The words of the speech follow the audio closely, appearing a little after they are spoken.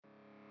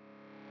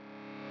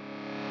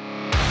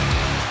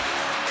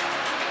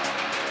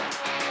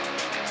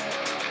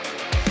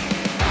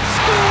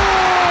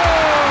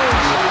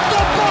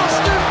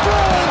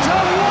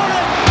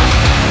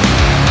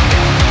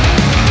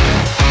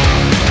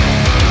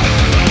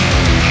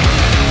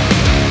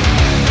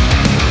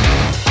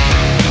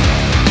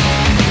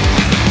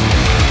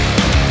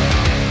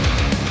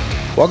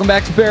Welcome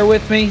back to Bear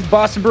With Me.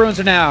 Boston Bruins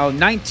are now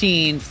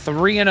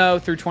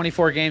 19-3-0 through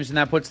 24 games, and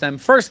that puts them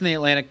first in the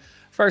Atlantic,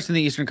 first in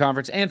the Eastern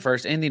Conference, and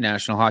first in the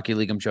National Hockey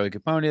League. I'm Joey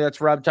Capone. That's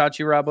Rob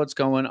Tachi. Rob, what's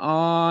going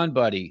on,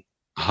 buddy?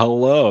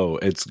 Hello.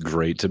 It's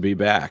great to be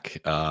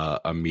back.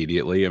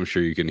 Immediately, I'm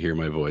sure you can hear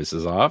my voice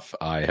is off.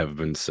 I have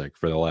been sick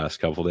for the last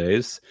couple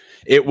days.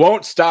 It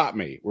won't stop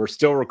me. We're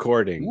still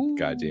recording. Ooh,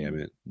 God damn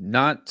it.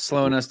 Not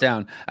slowing us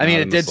down. I mean,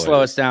 it did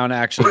slow us down,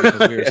 actually,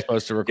 because we were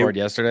supposed to record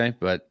yesterday,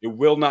 but it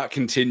will not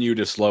continue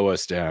to slow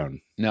us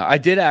down. No, I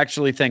did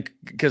actually think,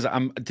 because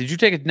did you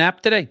take a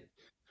nap today?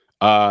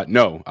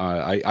 No.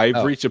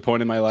 I've reached a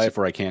point in my life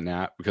where I can't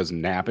nap, because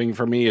napping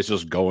for me is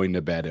just going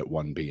to bed at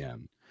 1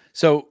 p.m.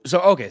 So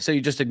okay. So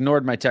you just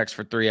ignored my text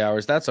for 3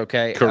 hours. That's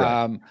okay.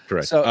 Correct.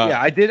 Correct. So yeah,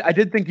 I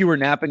did think you were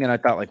napping, and I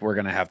thought like we're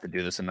gonna have to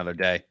do this another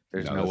day.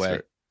 There's no way.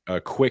 Right.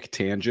 A quick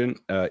tangent.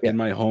 In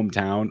my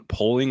hometown,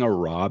 pulling a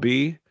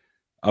Robbie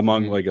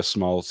among like a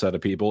small set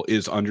of people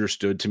is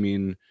understood to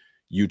mean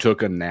you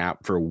took a nap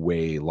for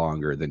way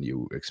longer than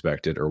you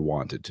expected or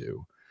wanted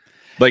to.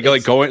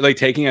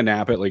 Taking a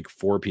nap at like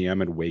 4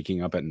 p.m. and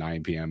waking up at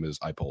 9 p.m. is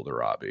I pulled a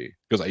Robbie,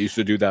 because I used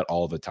to do that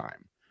all the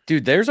time.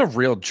 Dude, there's a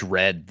real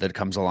dread that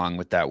comes along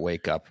with that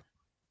wake up.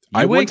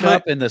 I wake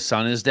up and the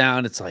sun is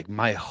down. It's like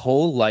my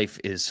whole life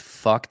is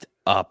fucked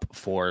up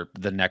for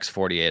the next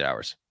 48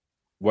 hours.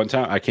 One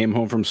time I came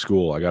home from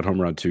school. I got home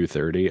around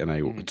 2:30, and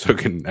I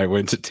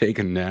went to take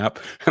a nap,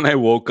 and I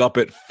woke up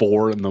at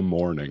 4 a.m.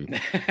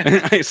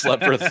 And I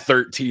slept for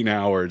 13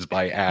 hours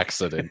by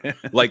accident,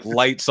 like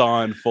lights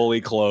on,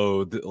 fully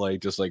clothed, like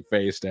just like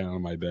face down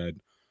on my bed.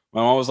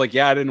 My mom was like,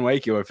 "Yeah, I didn't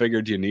wake you. I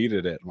figured you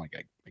needed it." I'm like,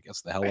 I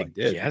guess the hell I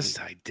did. Yes,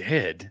 I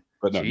did.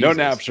 But no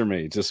naps for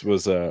me. Just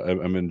was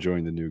I'm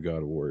enjoying the new God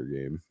of War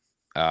game.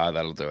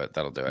 That'll do it.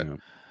 Yeah.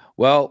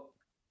 Well,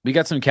 we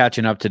got some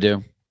catching up to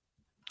do.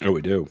 Oh,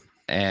 we do.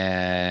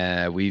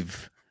 And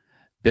we've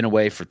been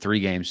away for 3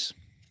 games.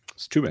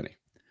 It's too many.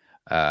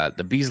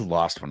 The Bees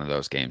lost one of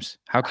those games.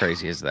 How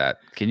crazy is that?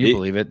 Can you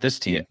believe it? This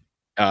team.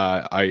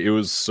 Yeah. It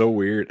was so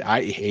weird.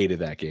 I hated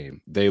that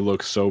game. They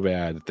looked so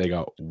bad. They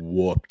got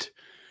whooped.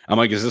 I'm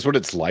like, is this what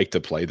it's like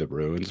to play the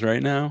Bruins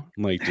right now?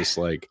 Like, just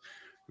like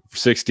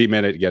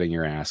 60-minute getting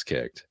your ass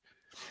kicked.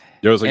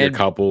 There was like a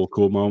couple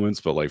cool moments,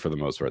 but like for the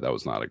most part, that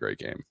was not a great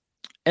game.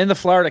 And the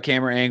Florida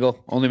camera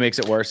angle only makes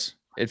it worse.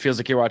 It feels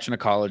like you're watching a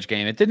college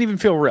game. It didn't even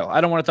feel real.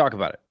 I don't want to talk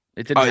about it.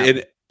 It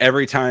didn't.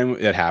 Every time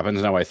it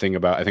happens now, I think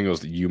it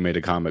was you made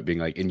a comment being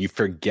like, and you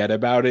forget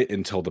about it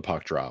until the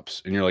puck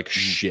drops, and you're like,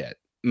 shit.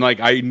 And like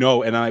I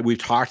know, and we've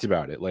talked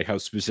about it, like how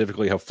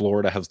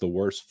Florida has the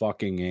worst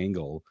fucking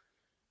angle.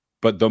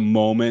 But the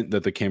moment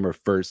that the camera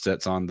first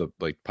sets on the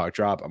puck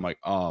drop, I'm like,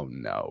 oh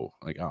no,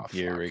 like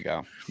here we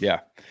go. Yeah,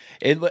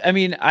 I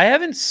mean, I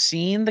haven't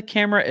seen the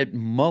camera at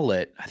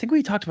Mullet. I think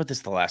we talked about this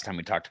the last time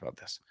we talked about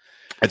this.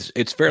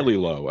 It's fairly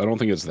low. I don't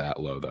think it's that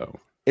low though.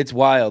 It's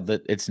wild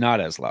that it's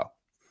not as low.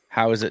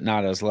 How is it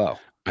not as low?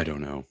 I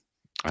don't know.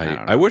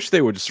 I wish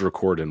they would just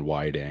record in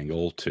wide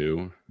angle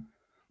too.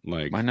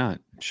 Like, why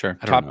not? Sure.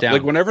 Top down.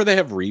 Like whenever they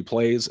have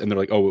replays and they're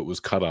like, oh, it was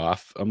cut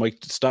off. I'm like,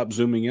 stop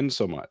zooming in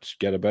so much.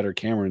 Get a better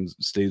camera and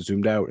stay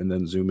zoomed out and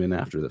then zoom in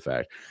after the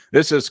fact.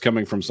 This is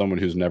coming from someone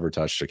who's never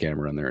touched a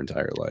camera in their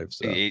entire life.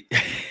 So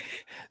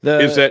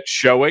is that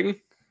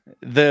showing?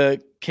 The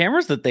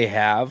cameras that they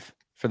have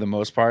for the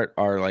most part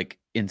are like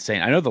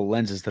insane. I know the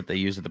lenses that they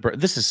use at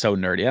this is so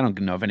nerdy. I don't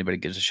know if anybody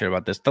gives a shit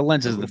about this. The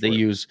lenses that they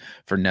use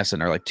for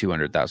Nesson are like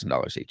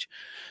 $200,000 each.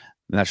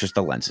 And that's just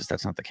the lenses.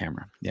 That's not the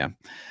camera. Yeah.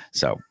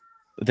 So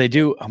they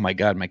do. Oh my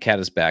God, my cat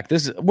is back.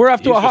 We're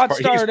off to a hot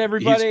start,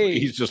 everybody.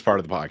 He's just part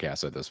of the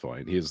podcast at this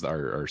point. He's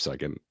our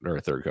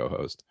third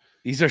co-host.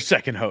 He's our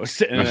second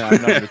host, and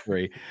I'm number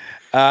 3.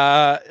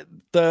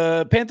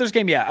 The Panthers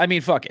game, yeah. I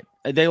mean, fuck it.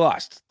 They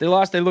lost. They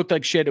looked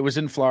like shit. It was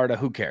in Florida.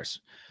 Who cares?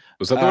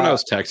 Was that the one I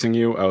was texting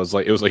you? I was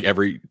like, it was like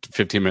every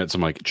 15 minutes.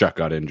 I'm like, Chuck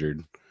got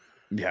injured.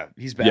 Yeah,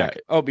 he's back. Yeah,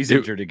 oh, he's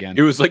injured again.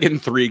 It was like in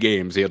 3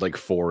 games, he had like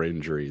 4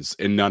 injuries,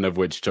 and none of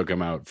which took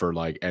him out for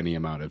like any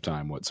amount of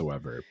time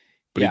whatsoever.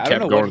 But yeah, I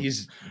don't know what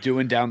he's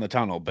doing down the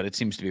tunnel, but it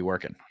seems to be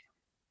working.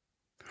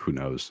 Who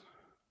knows?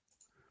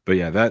 But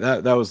yeah,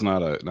 that was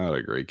not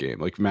a great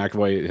game. Like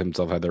McAvoy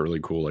himself had that really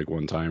cool like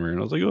one-timer, and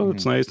I was like, oh,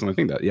 that's nice. And I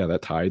think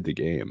that tied the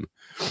game.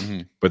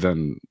 Mm-hmm. But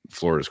then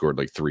Florida scored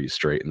like 3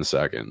 straight in the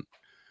second,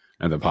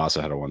 and then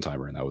Pasa had a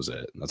one-timer, and that was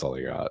it. That's all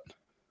they got.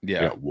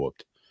 Yeah, they got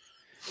whooped.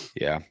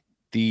 Yeah.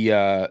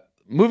 The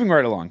moving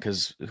right along,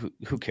 because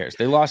who cares?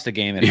 They lost a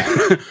game.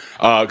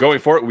 Going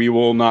forward, we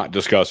will not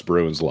discuss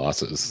Bruins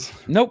losses.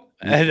 Nope.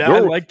 I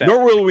like that.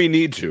 Nor will we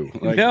need to.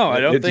 Like, no, I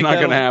don't think it's not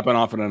going to happen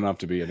often enough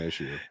to be an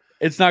issue.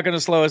 It's not going to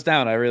slow us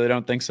down. I really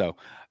don't think so.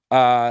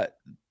 The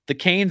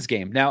Canes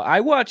game. Now,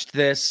 I watched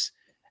this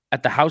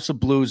at the House of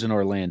Blues in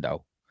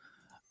Orlando.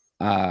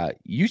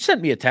 You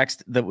sent me a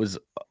text that was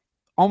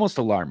almost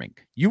alarming.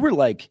 You were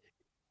like,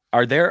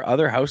 are there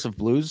other House of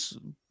Blues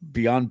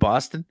beyond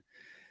Boston?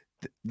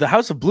 The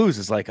House of Blues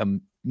is like a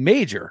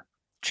major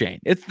chain.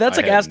 That's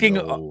like asking,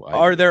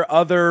 are there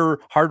other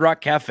Hard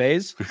Rock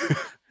cafes?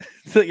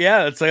 So,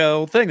 yeah, it's like a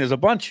whole thing. There's a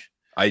bunch.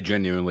 I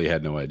genuinely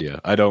had no idea.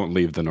 I don't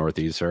leave the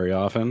Northeast very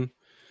often.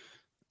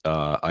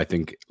 I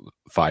think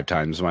 5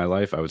 times in my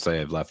life, I would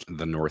say I've left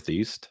the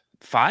Northeast.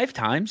 5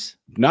 times?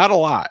 Not a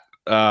lot.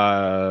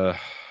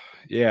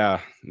 Yeah,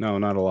 no,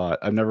 not a lot.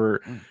 I've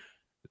never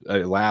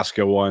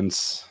Alaska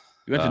once.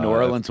 You went to New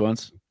Orleans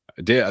once?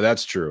 I did.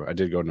 That's true. I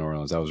did go to New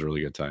Orleans. That was a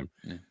really good time.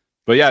 Yeah.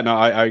 But yeah, no,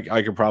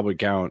 I could probably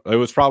count. It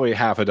was probably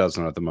half a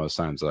dozen at the most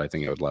times that I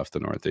think I would left the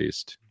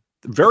Northeast.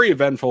 Very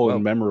eventful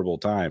and memorable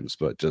times,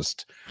 but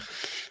just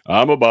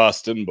I'm a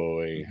Boston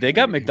boy. They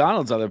got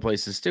McDonald's other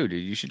places too,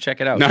 dude. You should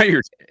check it out. Now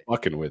you're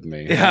fucking with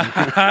me.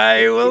 Yeah,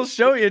 I will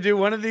show you, dude,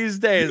 one of these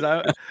days.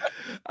 So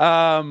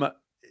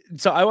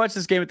I watched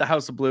this game at the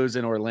House of Blues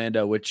in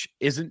Orlando, which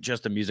isn't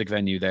just a music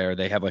venue there.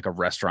 They have like a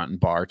restaurant and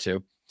bar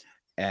too.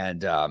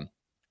 And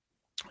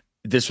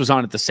this was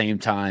on at the same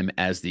time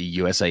as the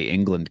USA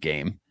England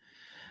game.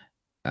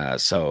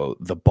 So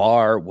the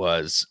bar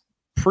was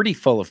pretty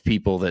full of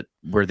people that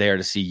were there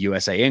to see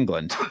USA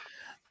England.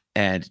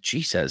 And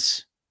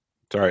Jesus.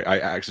 Sorry, I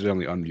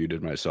accidentally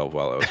unmuted myself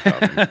while I was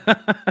coughing.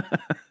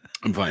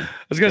 I'm fine.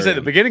 I was going to say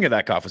the beginning of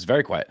that cough was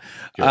very quiet.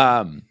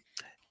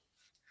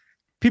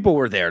 People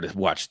were there to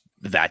watch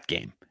that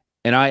game.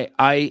 And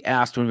I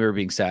asked when we were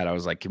being sad, I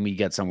was like, can we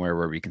get somewhere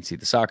where we can see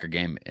the soccer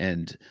game?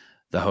 And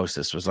the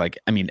hostess was like,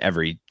 I mean,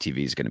 every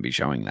TV is going to be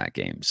showing that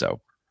game, so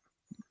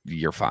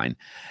you're fine.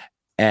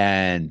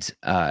 And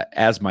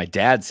as my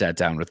dad sat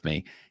down with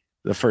me,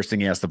 the first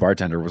thing he asked the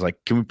bartender was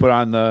like, can we put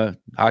on the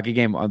hockey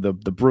game on the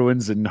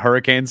Bruins and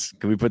Hurricanes?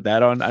 Can we put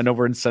that on? I know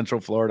we're in Central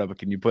Florida, but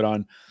can you put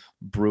on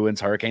Bruins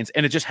Hurricanes?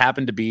 And it just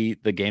happened to be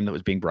the game that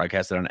was being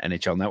broadcasted on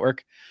NHL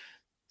Network,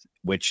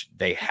 which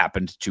they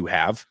happened to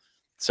have.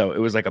 So it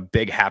was like a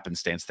big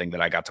happenstance thing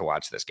that I got to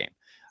watch this game.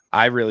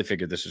 I really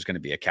figured this was going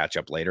to be a catch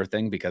up later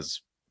thing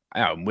because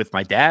I'm with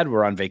my dad.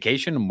 We're on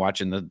vacation. I'm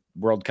watching the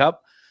World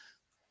Cup,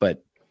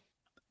 but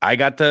I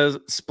got to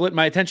split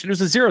my attention. It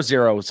was a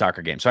 0-0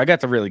 soccer game. So I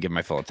got to really give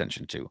my full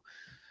attention to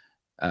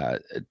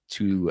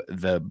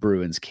the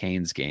Bruins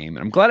Canes game.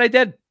 And I'm glad I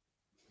did.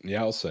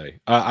 Yeah, I'll say.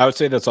 I would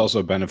say that's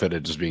also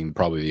benefited just being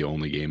probably the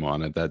only game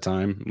on at that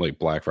time. Like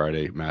Black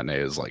Friday matinee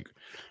is like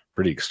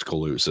pretty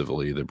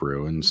exclusively the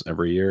Bruins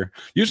every year.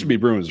 Used to be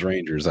Bruins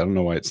Rangers. I don't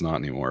know why it's not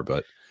anymore,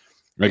 but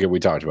okay, we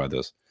talked about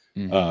this.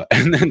 Mm-hmm.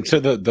 And then to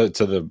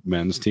the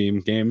men's team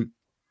game.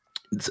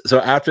 So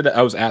after that,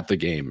 I was at the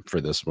game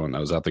for this one. I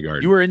was at the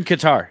Garden. You were in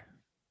Qatar.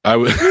 I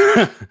was.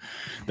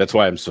 That's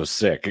why I'm so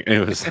sick. I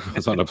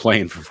was on a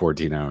plane for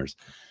 14 hours.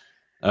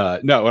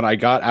 No, when I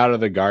got out of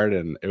the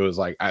Garden, it was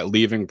like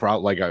leaving.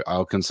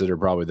 I'll consider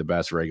probably the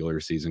best regular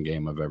season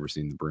game I've ever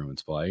seen the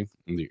Bruins play.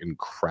 And the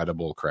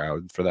incredible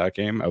crowd for that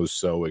game. I was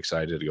so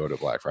excited to go to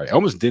Black Friday. I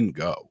almost didn't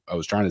go. I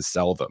was trying to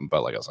sell them,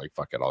 but I was like,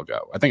 "Fuck it, I'll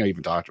go." I think I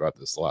even talked about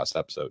this the last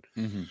episode.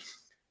 Mm-hmm.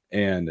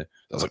 And I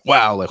was like,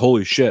 "Wow, like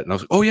holy shit!" And I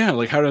was like, "Oh yeah,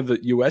 like how did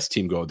the U.S.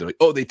 team go?" They're like,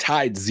 "Oh, they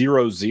tied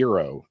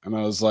 0-0," and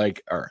I was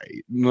like, "All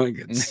right, like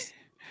it's."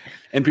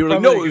 And people are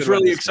like, no, it was a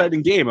really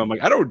exciting game. I'm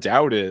like, I don't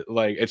doubt it.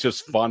 Like, it's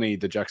just funny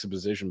the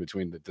juxtaposition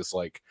between this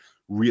like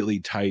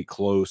really tight,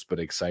 close, but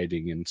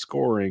exciting and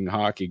scoring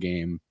hockey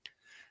game,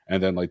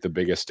 and then like the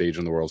biggest stage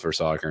in the world for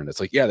soccer. And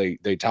it's like, yeah,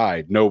 they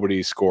tied.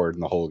 Nobody scored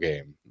in the whole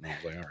game. And I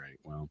was like, all right,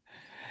 well,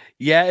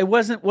 yeah, it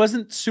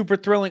wasn't super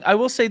thrilling. I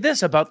will say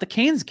this about the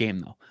Canes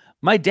game though.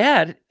 My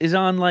dad is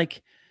on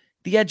like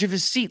the edge of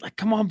his seat, like,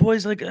 come on,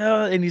 boys, like,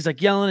 and he's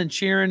like yelling and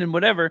cheering and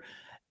whatever.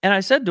 And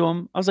I said to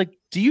him, I was like,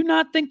 do you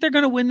not think they're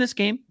going to win this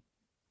game?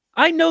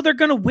 I know they're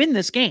going to win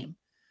this game.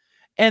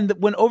 And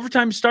when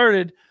overtime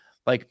started,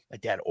 like my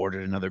dad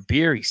ordered another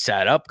beer. He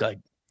sat up, like,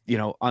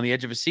 on the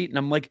edge of his seat. And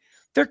I'm like,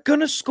 they're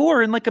going to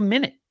score in like a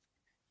minute.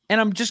 And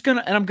I'm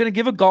going to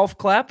give a golf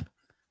clap.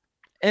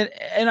 And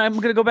I'm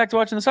going to go back to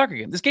watching the soccer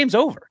game. This game's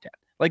over, Dad.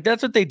 Like,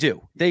 that's what they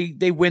do.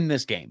 They win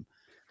this game.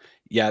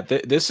 Yeah,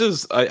 this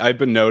is, I've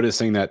been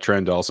noticing that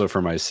trend also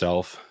for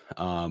myself.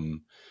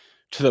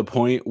 To the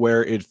point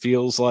where it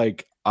feels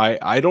like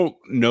I don't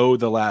know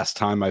the last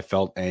time I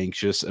felt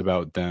anxious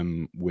about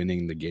them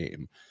winning the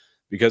game,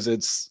 because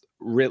it's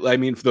really, I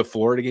mean, for the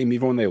Florida game,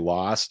 even when they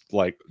lost,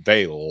 like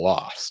they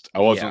lost. I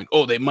wasn't like,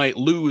 oh, they might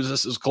lose.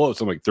 This is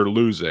close. I'm like, they're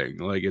losing.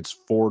 Like it's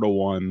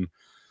 4-1.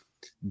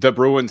 The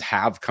Bruins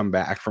have come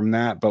back from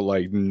that, but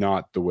like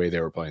not the way they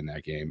were playing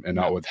that game, and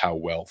not with how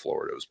well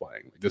Florida was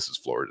playing. Like, this is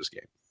Florida's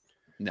game.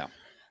 No.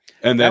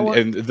 And then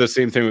and the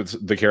same thing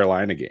with the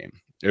Carolina game.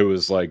 It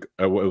was like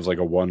a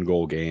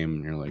 1-goal game.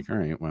 And you're like, all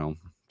right, well,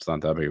 it's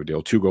not that big of a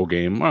deal. 2-goal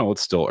game. Well,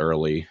 it's still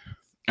early.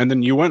 And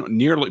then you went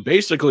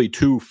basically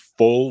 2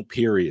 full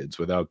periods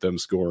without them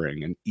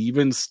scoring. And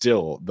even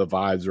still, the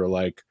vibes were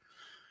like,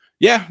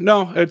 yeah,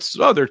 no,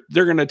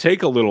 they're going to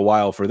take a little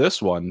while for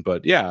this one.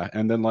 But yeah.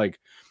 And then like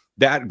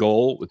that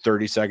goal with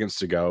 30 seconds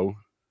to go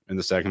in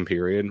the second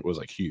period was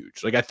like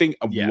huge. Like I think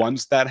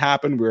once that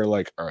happened, we were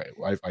like, all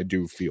right, I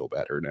do feel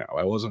better now.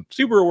 I wasn't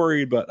super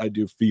worried, but I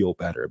do feel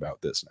better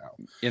about this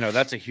now.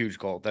 That's a huge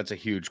goal. That's a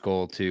huge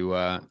goal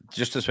to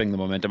just to swing the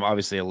momentum.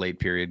 Obviously a late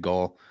period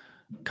goal,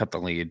 cut the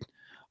lead,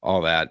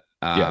 all that.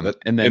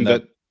 And then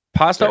the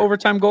Pasta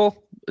overtime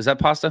goal. Is that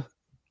Pasta?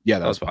 Yeah,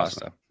 that was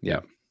pasta.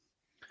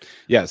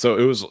 Yeah. So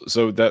it was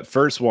that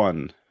first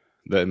one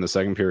that in the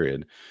second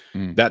period,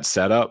 that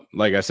setup,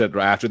 like I said,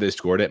 after they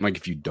scored it, I'm like,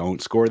 if you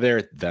don't score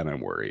there, then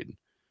I'm worried.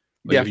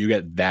 Like if you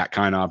get that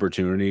kind of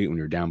opportunity when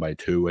you're down by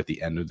 2 at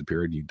the end of the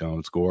period, you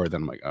don't score,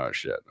 then I'm like, oh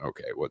shit,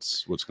 okay,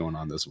 what's going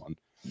on this one?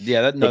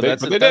 Yeah, that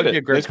would be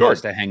a great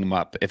place to hang them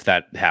up if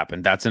that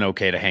happened. That's an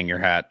okay to hang your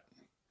hat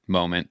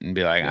moment and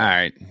be like, all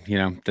right,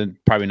 then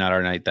probably not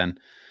our night then.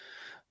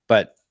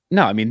 But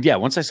no, I mean, yeah,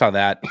 once I saw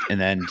that and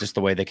then just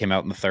the way they came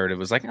out in the third, it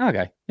was like,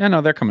 okay, yeah,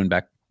 no, they're coming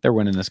back. They're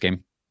winning this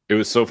game. It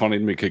was so funny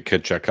to me,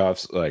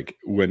 Kachekhov's, like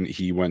when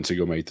he went to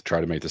go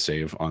try to make the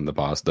save on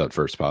that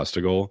first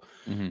pasta goal.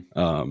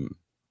 I'm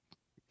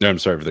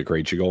sorry for the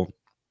Krejci goal.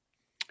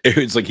 It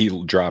was like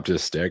he dropped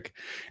his stick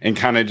and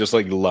kind of just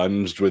like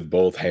lunged with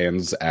both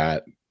hands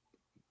at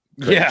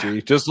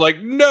Krejci. Just like,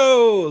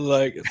 no,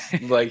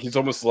 like he's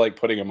almost like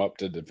putting him up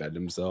to defend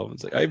himself.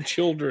 It's like, I have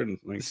children.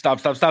 Like, stop.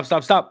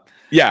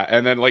 Yeah,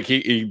 and then like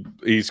he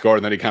scored,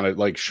 and then he kind of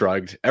like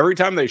shrugged. Every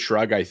time they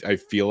shrug, I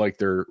feel like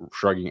they're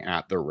shrugging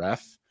at the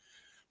ref,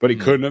 but he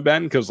couldn't have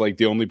been because like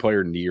the only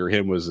player near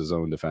him was his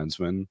own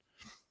defenseman.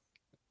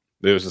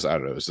 It was just, I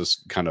don't know, it was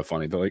just kind of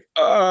funny. They're like,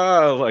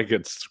 like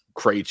it's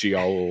Krejci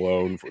all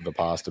alone for the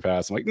pasta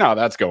pass. I'm like, no,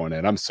 that's going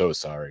in. I'm so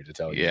sorry to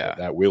tell you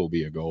that will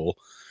be a goal.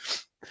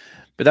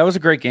 But that was a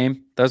great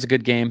game. That was a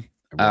good game.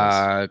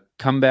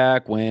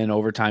 Comeback win,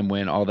 overtime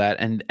win, all that.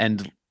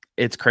 And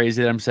it's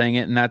crazy that I'm saying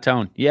it in that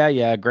tone.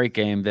 Yeah, great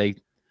game. They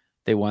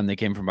won. They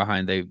came from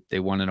behind. They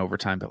won in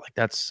overtime. But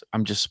like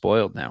I'm just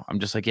spoiled now. I'm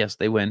just like, yes,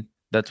 they win.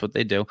 That's what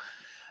they do.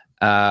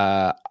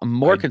 I'm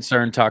more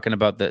concerned talking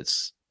about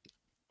this.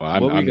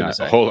 Well,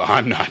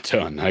 I'm not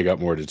done. I got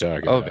more to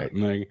talk about.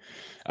 Okay.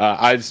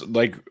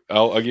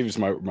 I'll give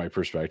you my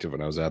perspective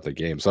when I was at the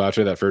game. So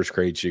after that first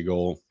Krejci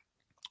goal,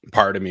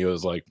 part of me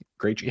was like,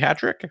 Krejci hat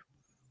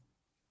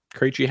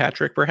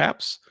trick,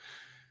 perhaps.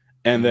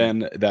 And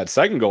then that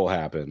second goal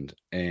happened,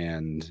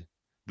 and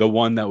the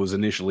one that was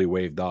initially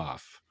waved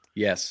off.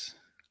 Yes.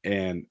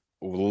 And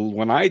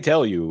when I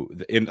tell you,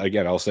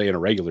 again, I'll say in a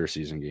regular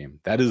season game,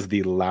 that is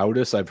the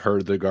loudest I've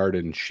heard the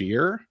Garden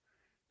cheer,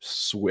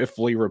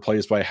 swiftly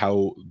replaced by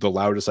the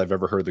loudest I've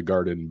ever heard the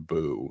Garden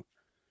boo.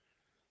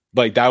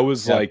 Like that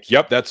was like,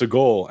 yep, that's a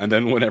goal. And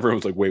then when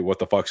everyone's like, wait, what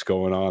the fuck's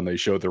going on? They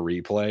showed the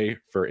replay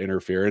for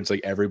interference. Like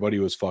everybody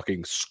was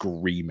fucking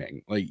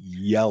screaming, like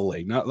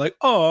yelling, not like,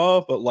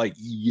 oh, but like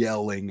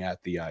yelling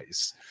at the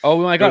ice. Oh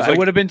my God. I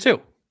would have been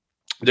too.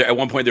 At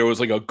one point there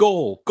was like a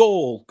goal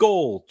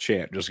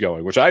chant just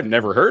going, which I've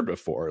never heard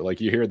before.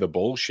 Like you hear the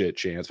bullshit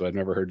chants, but I've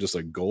never heard just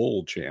a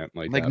goal chant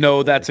like that no,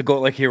 before. That's a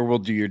goal. Like, here, we'll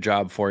do your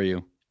job for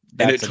you.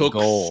 And it took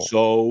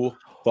so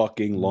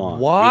fucking long.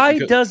 Why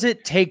does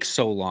it take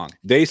so long?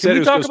 They said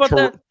it was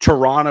because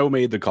Toronto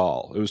made the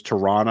call. It was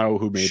Toronto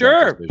who made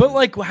that decision. But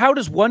like, how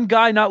does one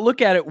guy not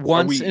look at it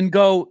once and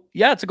go,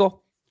 yeah, it's a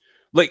goal?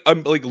 Like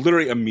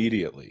literally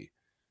immediately.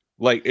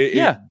 Like,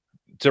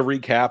 to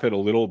recap it a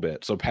little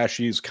bit. So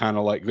Pesci's kind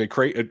of like,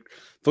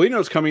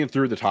 Foligno's coming in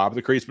through the top of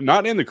the crease, but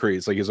not in the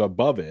crease. Like, he's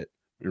above it,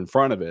 in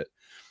front of it.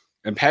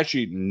 And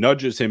Pesci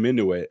nudges him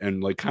into it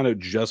and like kind of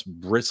just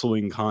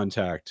bristling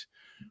contact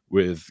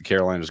with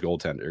Carolina's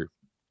goaltender.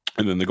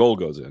 And then the goal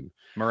goes in.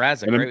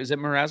 Mrazek, right? Was it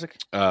Mrazek?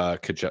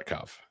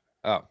 Kochetkov.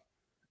 Oh.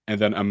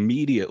 And then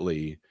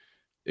immediately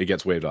it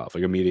gets waved off.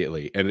 Like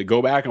immediately. And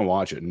go back and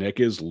watch it. Nick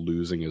is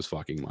losing his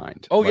fucking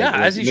mind. Oh, yeah,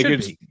 as he should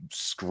be.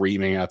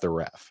 Screaming at the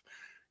ref.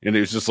 And it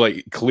was just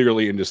like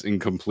clearly in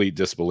complete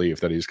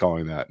disbelief that he's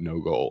calling that no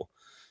goal.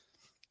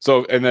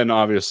 So, and then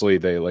obviously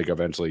they like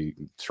eventually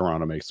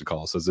Toronto makes the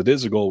call, says it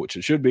is a goal, which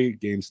it should be.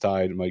 Game's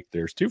tied. I'm like,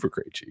 there's 2 for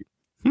Krejci.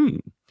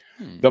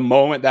 The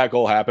moment that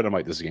goal happened, I'm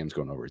like, this game's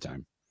going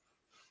overtime.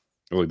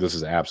 Like, this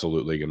is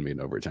absolutely going to be an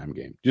overtime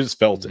game. You just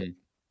felt it.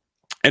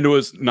 And it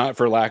was not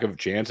for lack of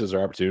chances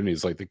or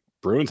opportunities. Like the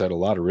Bruins had a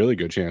lot of really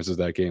good chances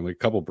that game. Like a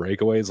couple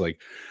breakaways. Like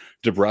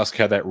DeBrusk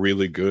had that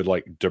really good,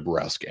 like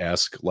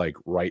DeBrusk-esque, like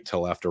right to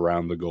left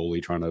around the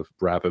goalie, trying to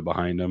wrap it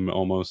behind him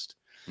almost.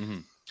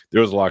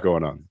 There was a lot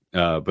going on.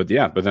 But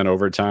then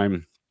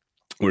overtime,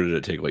 what did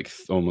it take? Like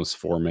almost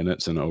 4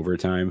 minutes in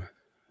overtime.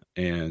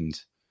 And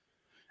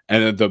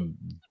then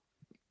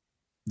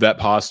that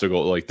pasta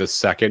goal, like the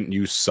second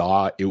you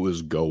saw it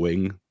was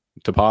going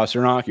to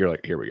Pasternak, you're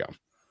like, here we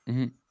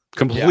go.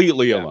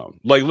 Completely alone.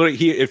 Like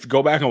literally, if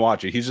go back and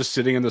watch it, he's just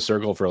sitting in the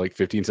circle for like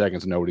 15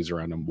 seconds. Nobody's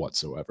around him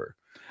whatsoever.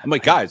 I'm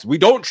like, guys, we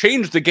don't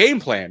change the game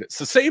plan. It's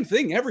the same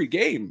thing every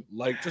game.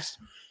 Like, just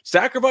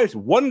sacrifice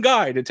one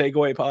guy to take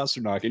away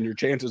Pasternak, and your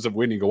chances of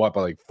winning go up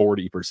by like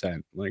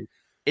 40%. Like,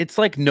 it's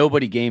like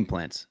nobody game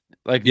plans.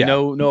 Like,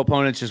 no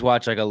opponents just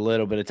watch like a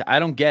little bit of I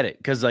don't get it,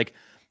 because like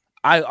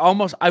I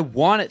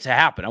want it to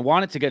happen. I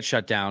want it to get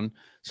shut down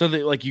so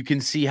that like you can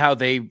see how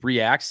they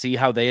react, see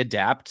how they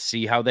adapt,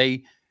 see how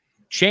they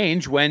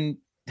change when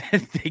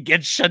they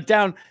get shut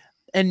down.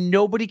 And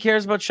nobody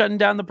cares about shutting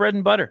down the bread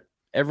and butter.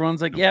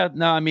 Everyone's like, yeah,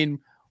 no, I mean,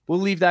 we'll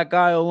leave that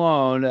guy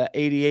alone.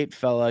 88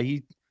 fella,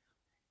 he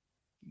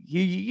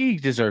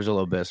deserves a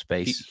little bit of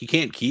space. He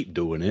can't keep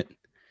doing it.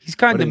 He's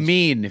kind of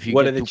mean if you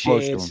what get are the too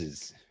close to him.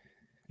 chances?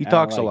 He I don't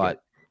talks a like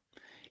lot.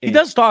 it. He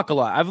does talk a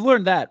lot. I've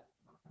learned that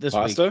this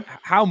Pasta? week.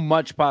 How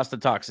much Pasta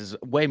talks is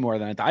way more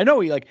than I thought. I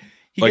know he like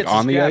gets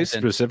on his the ice jabs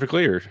in.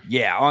 specifically, or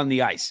Yeah, on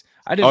the ice.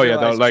 I didn't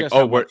realize like just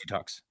how much he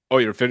talks. Oh,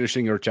 you're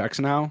finishing your checks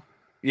now,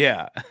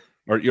 Yeah.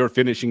 or you're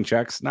finishing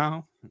checks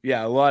now.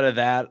 Yeah, a lot of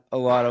that. A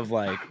lot of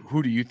like,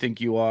 who do you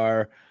think you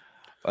are?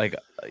 Like,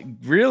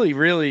 really,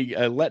 really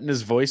letting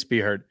his voice be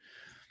heard.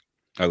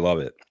 I love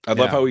it. I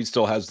love how he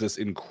still has this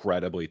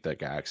incredibly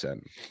thick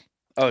accent.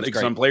 Oh, it's like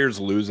great. Some players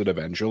lose it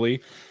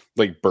eventually,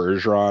 like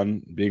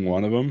Bergeron being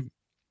one of them.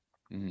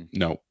 Mm-hmm.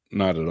 No,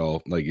 not at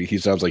all. Like he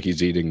sounds like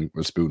he's eating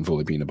a spoonful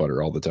of peanut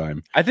butter all the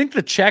time. I think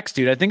the Czechs,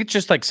 dude, I think it's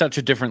just like such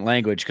a different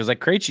language because like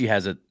Krejci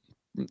has it,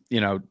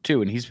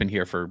 too, and he's been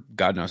here for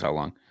God knows how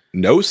long.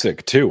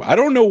 Nosek too. I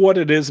don't know what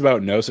it is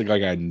about Nosek.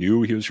 Like I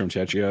knew he was from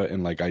Czechia,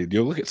 and like I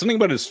do look at something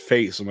about his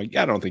face. I'm like,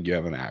 yeah, I don't think you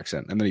have an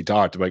accent. And then he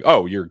talked. I'm like,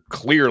 oh, you're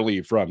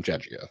clearly from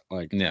Czechia.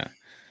 Like, yeah,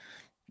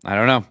 I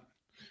don't know.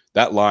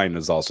 That line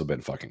has also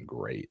been fucking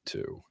great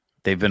too.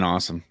 They've been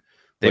awesome.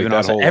 They've been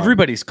awesome.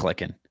 Everybody's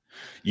clicking.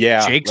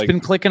 Yeah, Jake's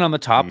been clicking on the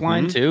top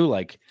line too.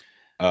 Like,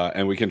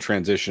 and we can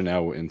transition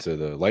now into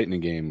the Lightning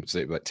game.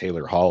 Say, but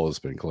Taylor Hall has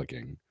been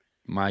clicking.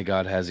 My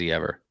God, has he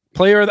ever?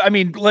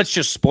 Let's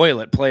just spoil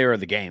it. Player of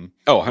the game.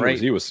 Oh, right?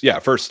 He was,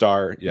 first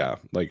star. Yeah,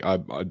 like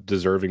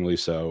deservingly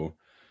so.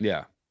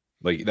 Yeah,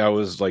 like that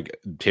was like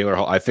Taylor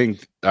Hall. I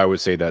think I would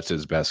say that's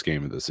his best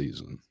game of the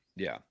season.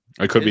 Yeah,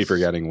 I could be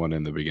forgetting one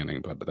in the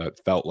beginning, but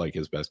that felt like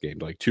his best game.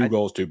 Like two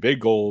big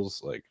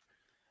goals. Like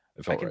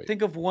I can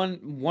think of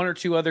one or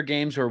two other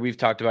games where we've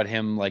talked about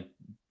him like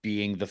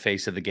being the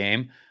face of the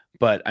game,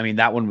 but I mean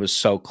that one was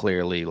so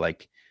clearly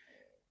like.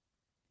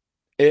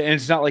 And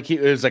it's not like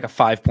it was like a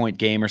 5-point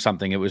game or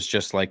something. It was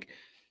just like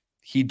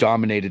he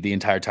dominated the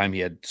entire time. He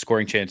had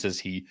scoring chances.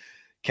 He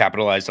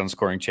capitalized on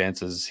scoring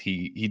chances.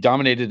 He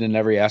dominated in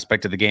every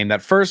aspect of the game.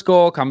 That first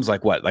goal comes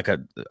like what? Like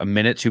a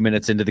minute, 2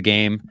 minutes into the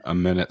game. A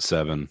minute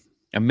 7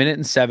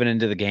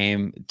 into the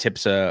game.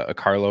 Tips a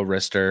Carlo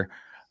wrister.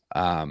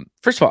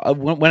 First of all,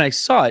 when I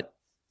saw it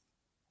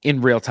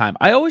in real time,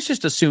 I always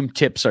just assume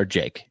tips are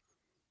Jake.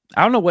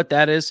 I don't know what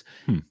that is.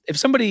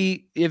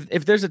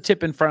 If there's a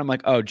tip in front, I'm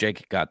like, oh,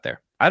 Jake got there.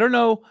 I don't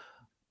know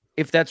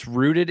if that's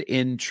rooted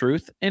in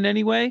truth in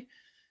any way.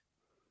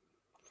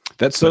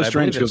 That's so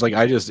strange because like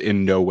I just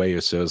in no way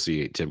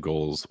associate tip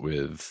goals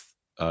with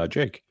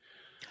Jake.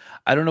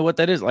 I don't know what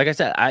that is. Like I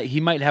said,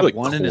 he might have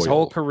one in his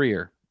whole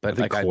career, but I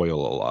think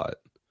Coyle a lot.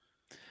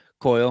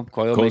 Coyle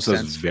makes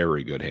sense.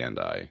 Very good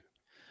hand-eye.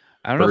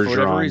 I don't know for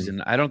whatever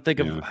reason. I don't think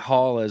of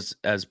Hall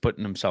as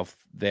putting himself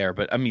there,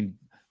 but I mean,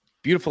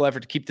 beautiful effort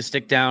to keep the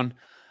stick down.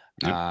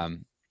 Yep.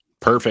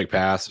 Perfect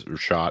pass or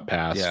shot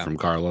pass from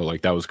Carlo.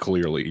 Like that was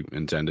clearly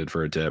intended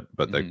for a tip,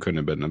 but that couldn't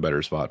have been a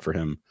better spot for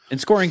him. And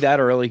scoring that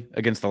early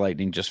against the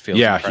Lightning just feels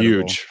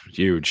incredible.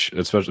 huge,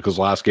 especially because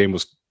last game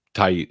was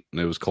tight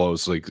and it was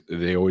close. Like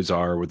they always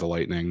are with the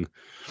Lightning.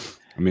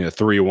 I mean, a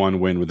 3-1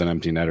 win with an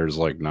empty netter is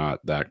like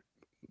not that.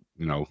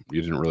 You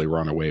didn't really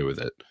run away with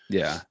it.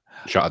 Yeah,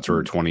 shots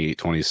were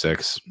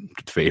 28-26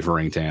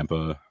 favoring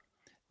Tampa.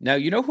 Now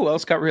you know who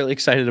else got really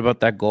excited about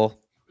that goal?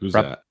 Who's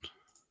that?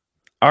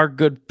 Our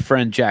good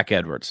friend Jack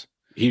Edwards.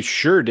 He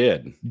sure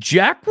did.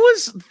 Jack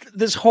was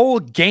this whole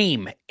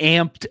game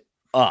amped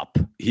up.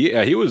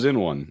 He was in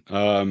one.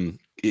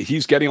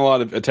 He's getting a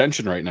lot of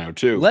attention right now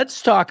too.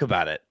 Let's talk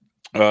about it.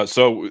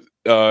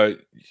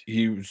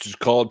 He was just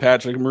called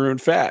Patrick Maroon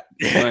fat.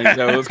 Like,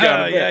 that was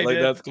kind of it. Like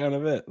that's kind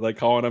of it. Like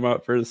calling him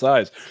out for his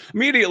size.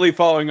 Immediately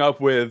following up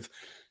with,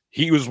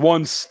 he was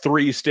once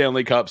 3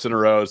 Stanley Cups in a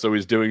row, so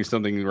he's doing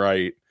something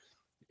right.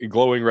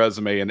 Glowing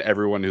resume, and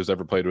everyone who's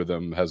ever played with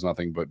him has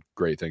nothing but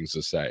great things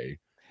to say.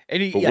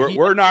 And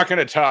we're not going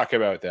to talk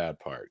about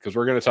that part because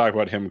we're going to talk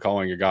about him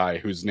calling a guy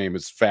whose name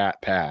is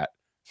Fat Pat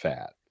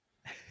fat.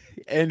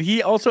 And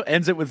he also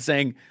ends it with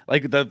saying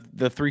like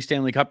the 3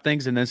 Stanley Cup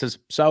things, and then says,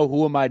 "So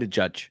who am I to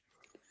judge?"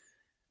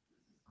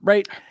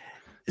 Right.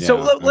 Yeah, so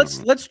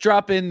let's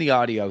drop in the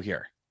audio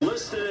here.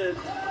 Listed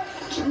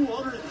at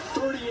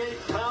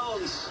 238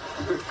 pounds.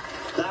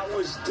 That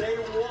was day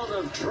 1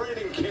 of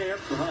training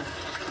camp.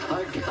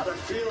 I got a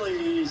feeling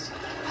he's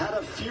had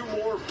a few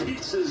more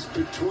pizzas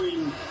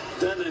between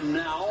then and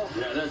now.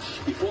 Yeah, that's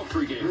before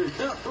pregame.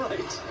 Yeah,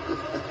 right.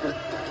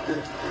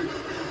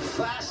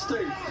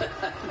 Fasting.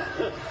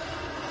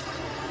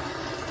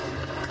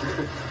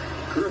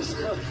 Chris,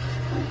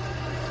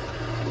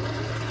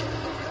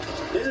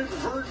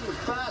 inadvertent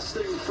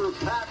fasting for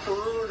Pat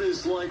Maroon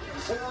is like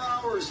 4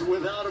 hours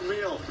without a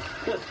meal.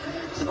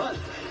 But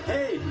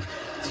hey,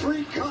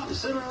 3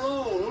 cups in a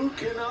row. Who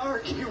can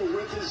argue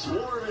with his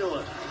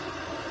formula?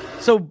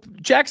 So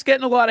Jack's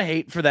getting a lot of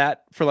hate for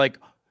that, for like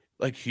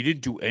he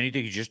didn't do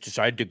anything. He just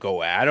decided to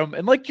go at him.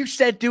 And like you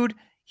said, dude,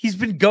 he's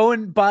been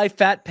going by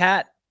Fat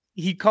Pat.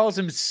 He calls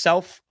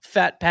himself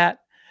Fat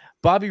Pat.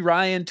 Bobby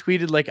Ryan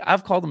tweeted like,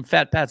 I've called him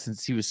Fat Pat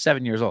since he was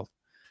 7 years old.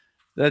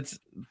 That's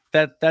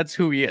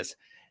who he is.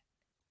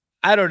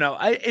 I don't know.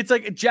 It's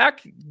like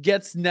Jack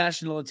gets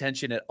national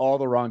attention at all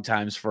the wrong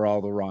times for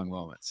all the wrong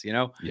moments,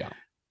 Yeah.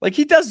 Like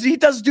he does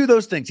do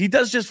those things. He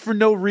does just for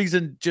no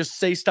reason, just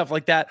say stuff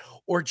like that,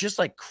 or just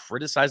like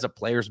criticize a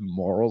player's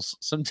morals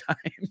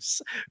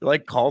sometimes,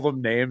 like call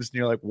them names, and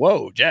you're like,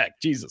 whoa, Jack,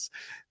 Jesus.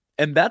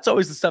 And that's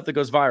always the stuff that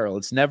goes viral.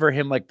 It's never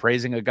him like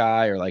praising a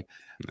guy or like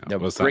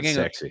bringing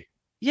sexy.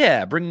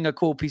 Bringing a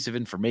cool piece of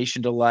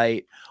information to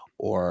light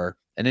or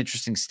an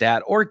interesting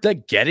stat or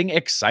like getting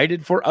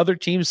excited for other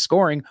teams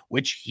scoring,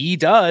 which he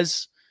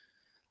does.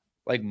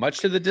 Like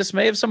much to the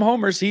dismay of some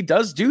homers, he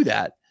does do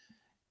that.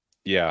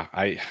 Yeah,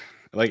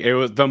 it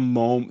was the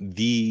moment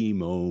he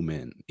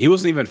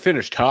wasn't even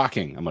finished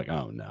talking. I'm like,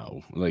 oh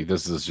no, like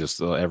this is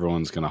just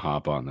everyone's gonna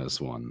hop on this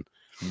one.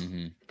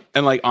 Mm-hmm.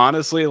 And like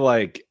honestly,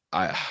 like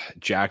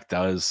Jack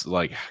does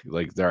like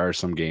there are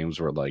some games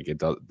where like it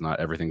does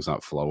not everything's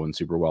not flowing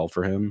super well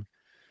for him.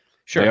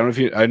 Sure,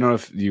 like, I don't know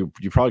if you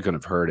probably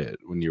couldn't have heard it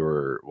when you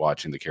were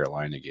watching the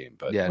Carolina game,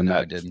 but yeah, when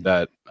I didn't.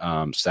 that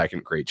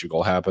second Krejci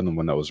goal happened, the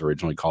one that was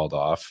originally called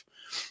off.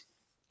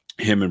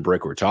 Him and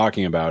Brick were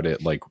talking about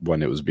it like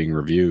when it was being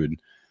reviewed,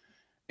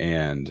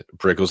 and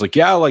Brick was like,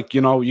 yeah, like,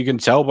 you know, you can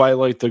tell by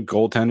like the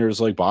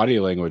goaltender's like body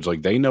language,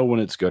 like they know when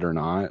it's good or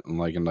not, and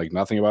like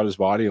nothing about his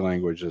body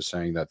language is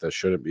saying that this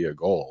shouldn't be a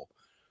goal.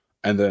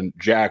 And then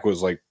Jack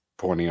was like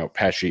pointing out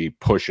Pesci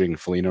pushing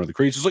Foligno in the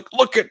crease. He's like,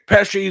 look at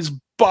Pesci's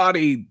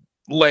body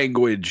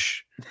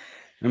language,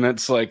 and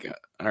that's like,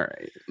 all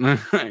right.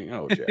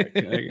 Oh, Jack.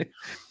 And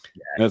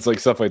it's like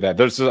stuff like that.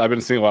 I've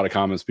been seeing a lot of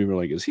comments. People are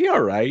like, is he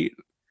all right?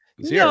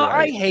 No,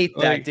 I hate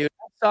that, dude.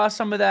 I saw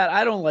some of that.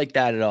 I don't like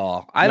that at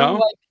all. I don't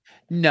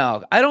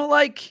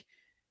like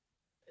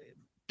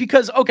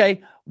because,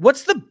 okay,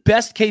 what's the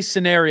best case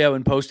scenario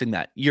in posting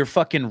that? You're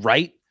fucking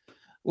right.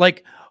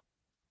 Like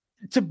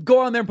to go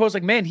on there and post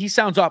like, man, he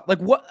sounds off. Like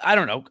what? I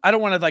don't know. I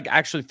don't want to like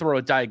actually throw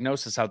a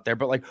diagnosis out there,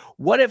 but like,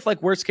 what if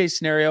like worst case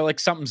scenario, like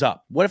something's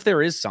up? What if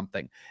there is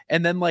something?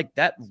 And then like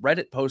that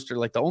Reddit poster,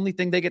 like the only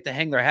thing they get to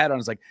hang their hat on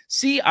is like,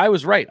 see, I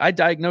was right. I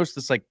diagnosed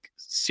this like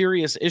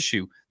serious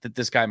issue that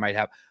this guy might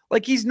have.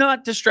 Like he's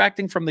not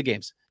distracting from the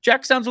games.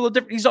 Jack sounds a little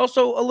different. He's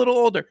also a little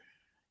older.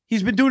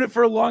 He's been doing it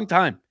for a long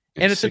time.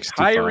 And it's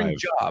 65. A tiring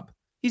job.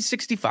 He's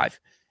 65.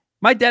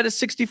 My dad is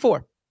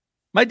 64.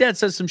 My dad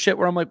says some shit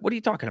where I'm like, what are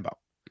you talking about?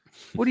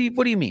 What do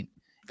you mean?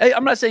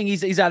 I'm not saying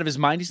he's out of his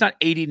mind. He's not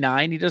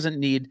 89. He doesn't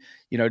need,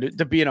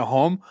 to be in a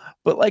home,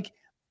 but like,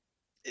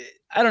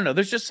 I don't know.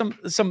 There's just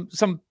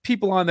some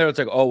people on there. It's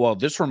like, oh, well,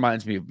 this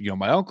reminds me of,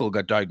 my uncle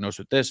got diagnosed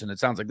with this and it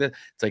sounds like this.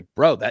 It's like,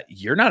 bro, that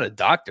you're not a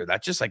doctor.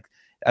 That's just like,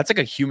 that's like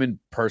a human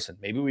person.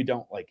 Maybe we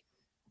don't like,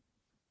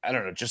 I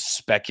don't know, just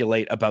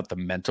speculate about the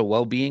mental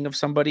well-being of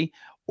somebody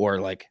or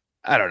like,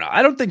 I don't know.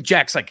 I don't think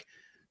Jack's like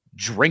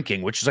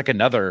drinking, which is like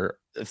another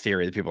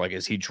theory that people are like,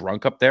 is he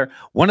drunk up there?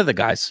 One of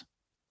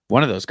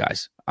those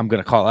guys, I'm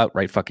going to call out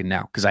right fucking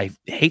now because I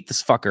hate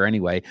this fucker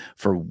anyway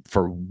for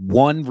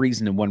one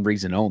reason and one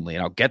reason only,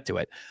 and I'll get to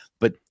it.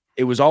 But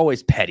it was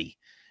always petty.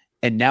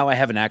 And now I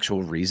have an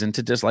actual reason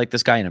to dislike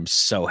this guy, and I'm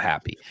so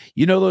happy.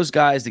 You know those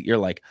guys that you're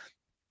like,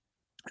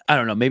 I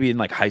don't know, maybe in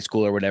like high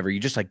school or whatever, you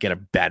just like get a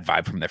bad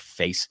vibe from their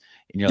face.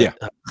 And you're like,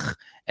 ugh.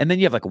 And then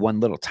you have like one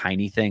little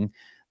tiny thing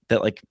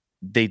that like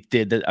they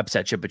did that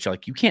upset you, but you're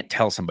like, you can't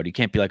tell somebody. You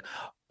can't be like,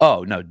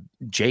 oh, no,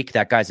 Jake,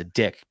 that guy's a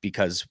dick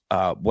because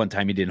one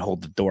time he didn't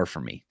hold the door for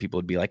me. People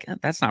would be like,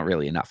 that's not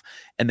really enough.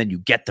 And then you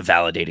get the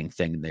validating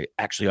thing and they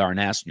actually are an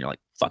ass. And you're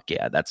like, fuck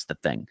yeah, that's the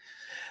thing.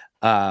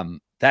 That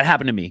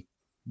happened to me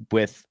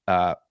with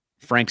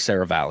Frank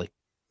Saravalli.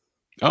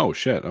 Oh,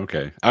 shit.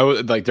 Okay. I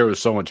was like, there was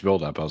so much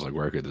buildup. I was like,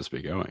 where could this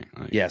be going?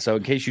 Like, yeah. So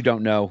in case you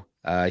don't know,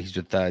 he's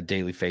with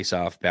Daily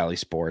Faceoff, Bally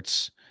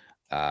Sports.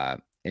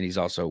 And he's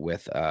also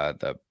with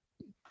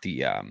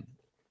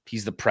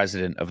he's the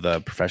president of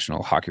the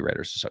Professional Hockey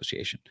Writers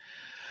Association.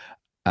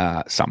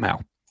 Somehow.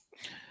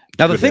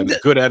 Now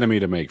good enemy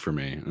to make for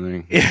me. I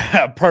mean,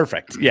 yeah,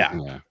 perfect.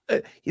 Yeah.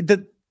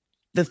 The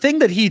thing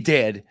that he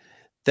did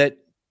that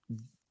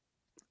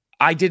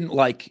I didn't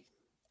like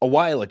a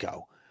while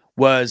ago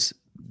was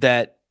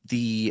that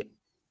the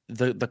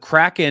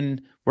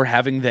Kraken were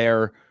having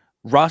their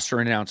roster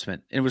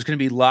announcement and it was going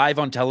to be live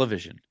on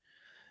television.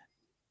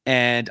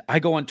 And I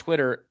go on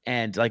Twitter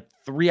and like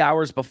 3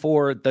 hours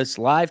before this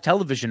live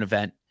television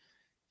event,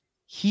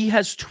 he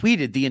has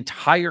tweeted the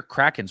entire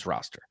Kraken's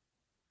roster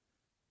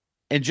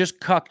and just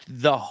cucked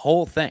the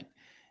whole thing.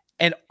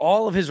 And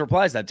all of his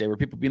replies that day were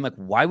people being like,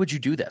 why would you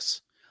do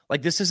this?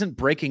 Like, this isn't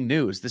breaking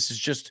news. This is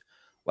just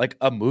like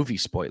a movie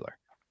spoiler.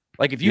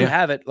 Like if you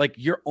have it, like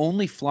you're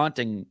only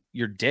flaunting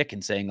your dick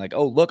and saying like,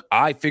 oh, look,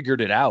 I figured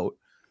it out.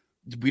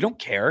 We don't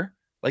care.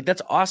 Like,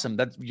 that's awesome.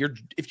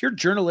 If your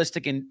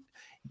journalistic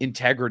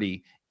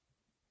integrity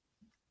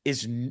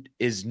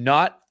is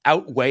not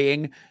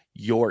outweighing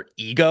your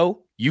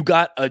ego, you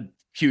got a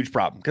huge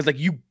problem because like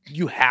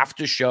you have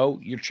to show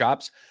your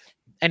chops.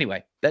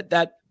 Anyway, but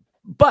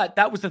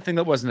that was the thing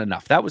that wasn't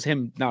enough. That was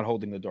him not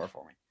holding the door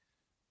for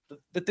me.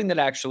 The thing that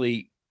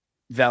actually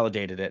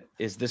validated it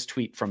is this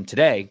tweet from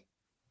today.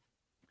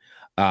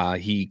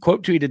 He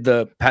quote tweeted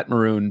the Pat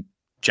Maroon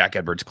Jack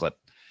Edwards clip,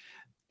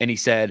 and he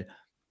said,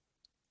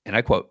 and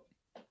I quote,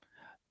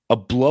 A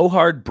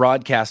blowhard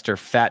broadcaster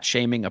fat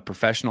shaming a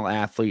professional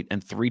athlete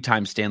and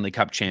 3-time Stanley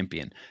Cup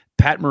champion.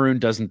 Pat Maroon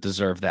doesn't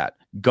deserve that.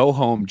 Go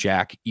home,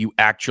 Jack. You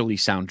actually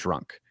sound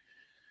drunk.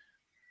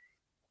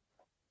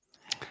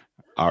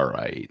 All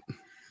right.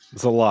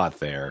 There's a lot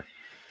there.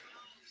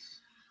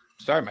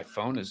 Sorry, my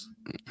phone is...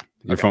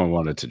 Your phone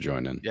wanted to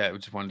join in. Yeah, I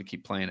just wanted to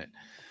keep playing it.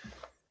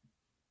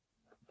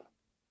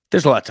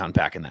 There's a lot to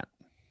unpack in that.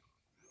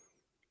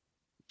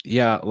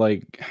 Yeah,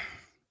 like...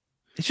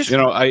 It's just...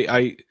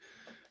 I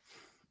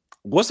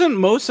wasn't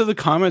most of the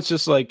comments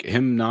just like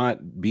him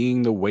not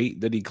being the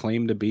weight that he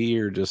claimed to be,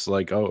 or just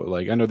like, oh,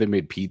 like I know they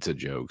made pizza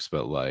jokes,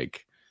 but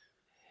like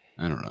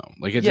I don't know.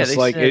 Like it's just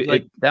like,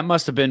 said, that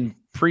must have been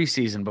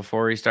preseason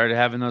before he started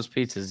having those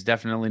pizzas.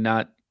 Definitely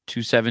not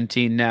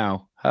 217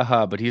 now.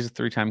 Haha, but he's a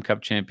 3-time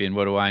Cup champion.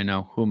 What do I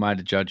know? Who am I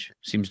to judge?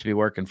 Seems to be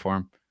working for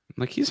him.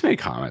 Like he's made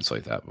comments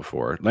like that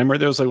before. I remember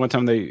there was like one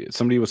time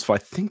somebody was, I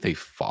think they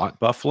fought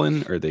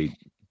Bufflin, or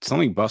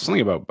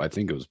something about, I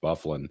think it was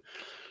Bufflin.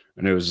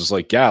 And it was just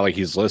like, yeah, like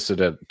he's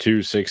listed at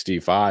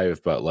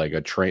 265, but like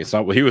a train.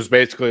 He was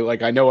basically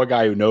like, I know a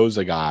guy who knows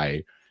a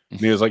guy. And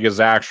he was like, his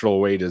actual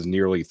weight is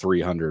nearly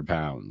 300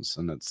 pounds.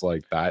 And it's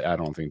like that. I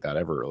don't think that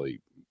ever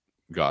really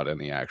got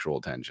any actual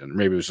attention.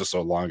 Maybe it was just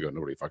so long ago,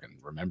 nobody fucking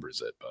remembers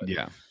it. But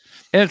yeah.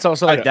 And it's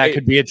also like that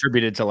could be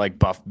attributed to like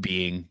Buff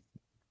being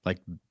like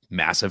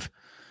massive.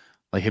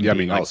 Like him. Yeah,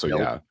 being, I mean, also,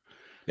 yeah.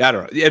 Yeah, I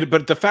don't know. Yeah,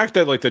 but the fact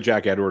that like the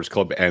Jack Edwards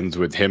Club ends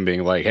with him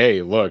being like,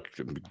 "Hey, look,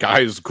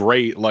 guy's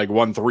great. Like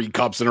won 3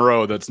 cups in a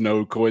row. That's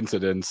no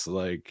coincidence.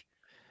 Like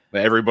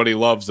everybody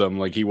loves him.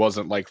 Like he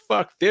wasn't like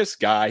fuck this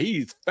guy.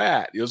 He's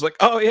fat. He was like,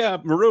 oh yeah,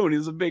 Maroon.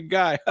 He's a big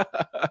guy,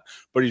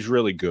 but he's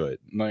really good.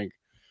 Like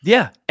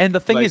yeah. And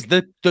the thing is,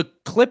 the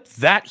clip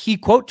that he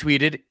quote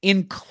tweeted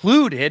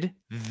included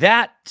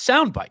that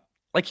soundbite.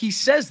 Like he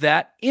says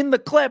that in the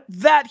clip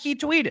that he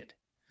tweeted.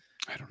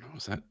 I don't know.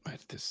 Is that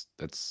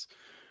that's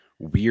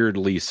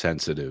weirdly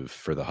sensitive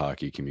for the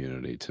hockey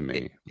community to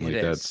me?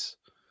 That's.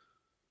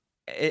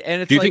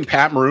 And it's do you think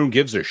Pat Maroon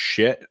gives a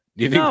shit?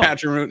 Do you think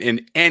Pat Maroon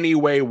in any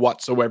way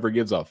whatsoever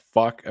gives a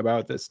fuck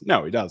about this?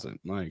 No, he doesn't.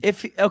 Like,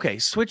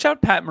 switch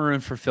out Pat Maroon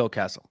for Phil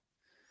Kessel.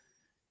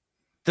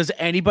 Does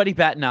anybody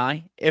bat an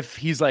eye if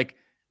he's like,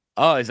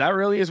 oh, is that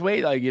really his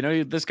weight? Like,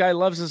 this guy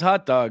loves his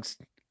hot dogs.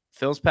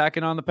 Phil's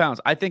packing on the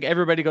pounds. I think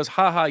everybody goes,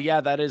 haha,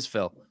 yeah, that is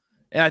Phil.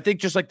 And I think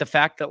just like the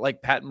fact that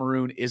like Pat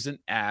Maroon isn't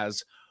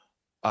as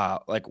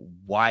like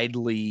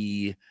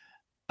widely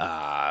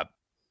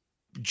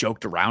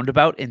joked around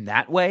about in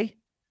that way,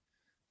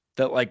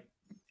 that like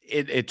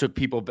it took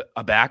people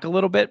aback a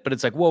little bit. But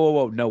it's like,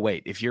 whoa, no,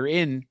 wait. If you're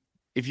in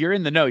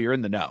the know, you're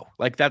in the know.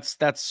 Like that's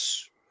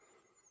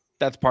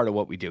part of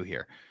what we do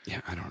here.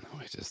 Yeah, I don't know.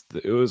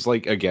 It was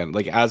like, again,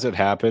 like as it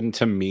happened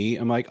to me,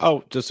 I'm like,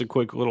 oh, just a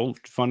quick little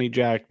funny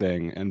Jack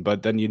thing.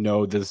 But then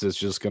this is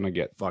just gonna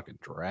get fucking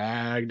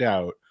dragged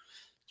out.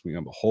 It's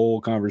become a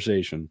whole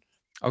conversation.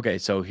 Okay,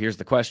 so here's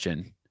the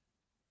question.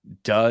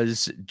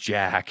 Does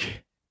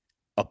Jack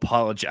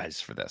apologize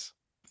for this?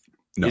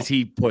 No. Is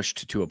he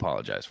pushed to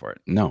apologize for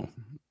it? No,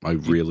 I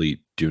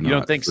really do not. You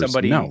don't think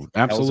somebody... No,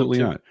 absolutely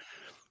not.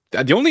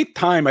 The only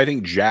time I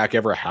think Jack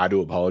ever had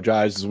to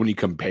apologize is when he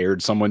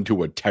compared someone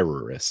to a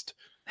terrorist,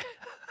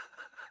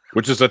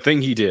 which is a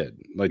thing he did.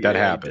 Like that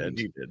happened.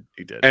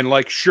 He did. And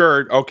like,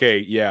 sure, okay,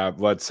 yeah,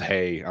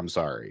 hey, I'm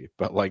sorry,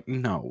 but like,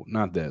 no,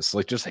 not this.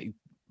 Like, just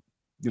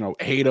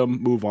hate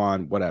him, move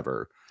on,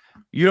 whatever.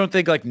 You don't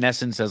think like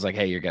Nesson says like,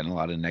 hey, you're getting a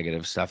lot of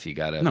negative stuff. You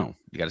gotta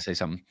say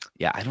something.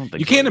 Yeah, I don't think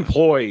you can't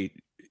employ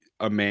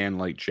a man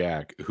like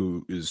Jack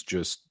who is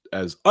just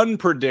as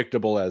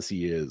unpredictable as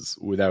he is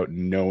without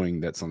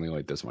knowing that something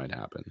like this might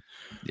happen.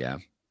 Yeah.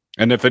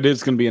 And if it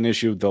is going to be an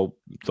issue, they'll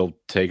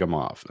take him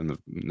off in the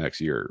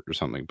next year or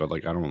something. But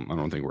like, I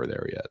don't think we're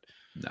there yet.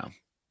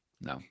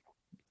 No.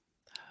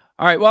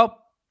 All right.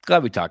 Well,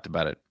 glad we talked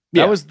about it.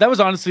 Yeah. That was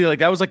honestly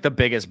like the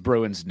biggest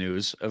Bruins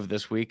news of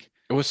this week.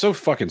 It was so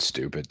fucking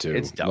stupid too.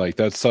 It's dumb. Like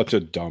that's such a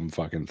dumb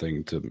fucking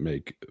thing to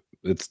make.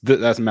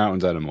 That's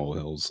mountains out of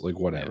molehills. Like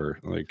whatever.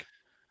 Yeah. Like.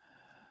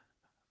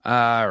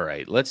 All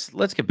right, let's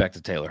get back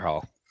to Taylor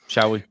Hall,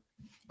 shall we?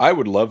 I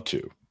would love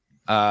to.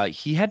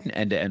 He had an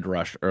end-to-end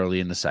rush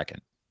early in the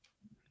second.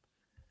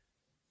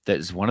 That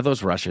is one of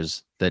those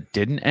rushes that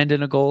didn't end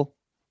in a goal,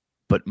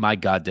 but my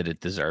God, did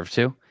it deserve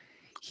to?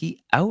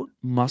 He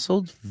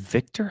out-muscled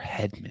Victor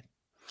Hedman.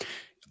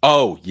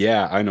 Oh,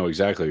 yeah, I know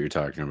exactly what you're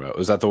talking about.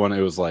 Was that the one?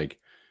 It was like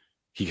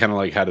he kind of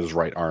like had his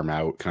right arm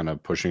out, kind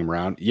of pushing him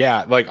around.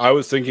 Yeah, like I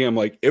was thinking, I'm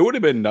like, it would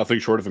have been nothing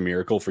short of a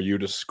miracle for you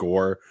to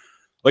score.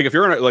 Like if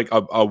you're in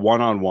a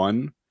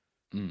one-on-one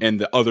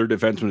and the other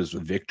defenseman is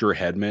Victor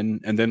Hedman,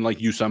 and then like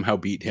you somehow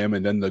beat him,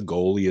 and then the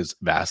goalie is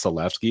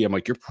Vasilevsky, I'm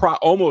like, you're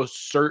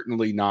almost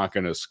certainly not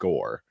going to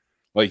score.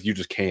 Like you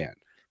just can't.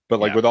 But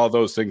like with all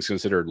those things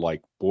considered,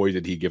 like boy,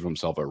 did he give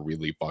himself a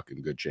really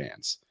fucking good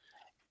chance.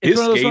 It's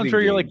one of those ones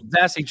where you're like,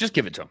 Vassy, just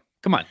give it to him.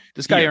 Come on,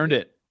 this guy earned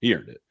it. He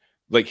earned it.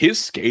 Like his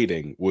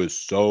skating was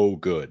so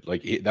good.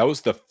 Like that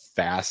was the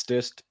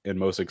fastest and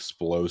most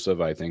explosive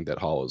I think that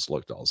Hall has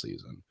looked all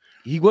season.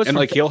 He was, and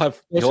like he'll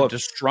have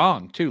just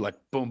strong too, like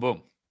boom,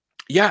 boom.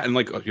 Yeah, and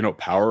like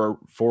power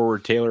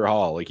forward Taylor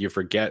Hall. Like you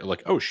forget,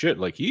 like, oh shit,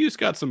 like he's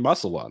got some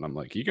muscle on him.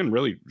 Like he can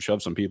really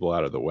shove some people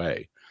out of the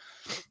way.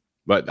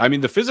 But I mean,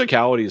 the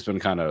physicality has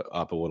been kind of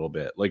up a little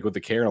bit. Like with the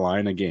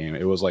Carolina game,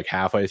 it was like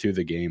halfway through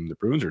the game, the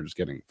Bruins are just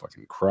getting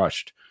fucking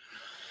crushed.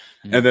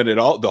 And then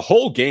the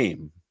whole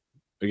game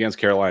against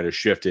Carolina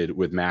shifted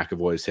with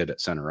McAvoy's hit at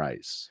center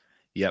ice.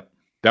 Yep.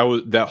 That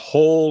was that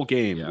whole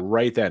game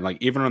right then. Like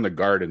even on the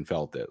Garden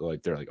felt it.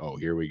 Like they're like, oh,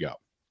 here we go.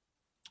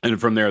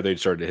 And from there, they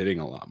started hitting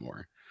a lot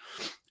more.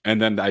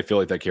 And then I feel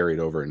like that carried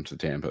over into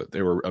Tampa.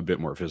 They were a bit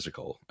more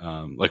physical.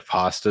 Like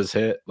Pasta's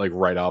hit, like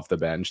right off the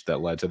bench,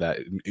 that led to that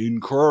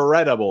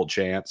incredible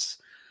chance.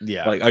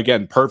 Yeah. Like,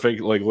 again,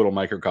 perfect, like little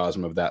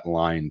microcosm of that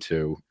line,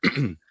 too.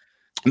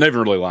 Not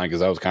even really line,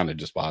 because that was kind of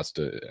just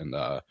Pasta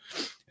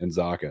and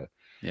Zacha.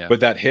 Yeah.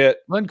 But that hit.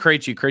 When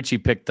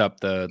Krejci picked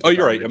up the oh,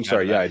 you're right. I'm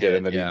sorry. Yeah, I did. Hit,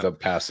 and then he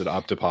passed it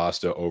up to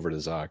Pasta over to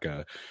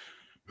Zacha,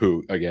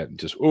 who, again,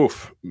 just,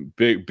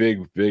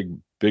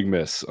 big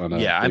miss on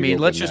a I mean,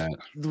 let's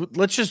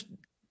just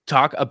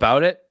talk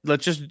about it.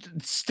 Let's just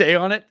stay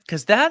on it,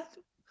 because that,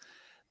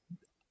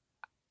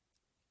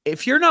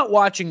 if you're not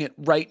watching it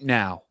right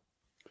now,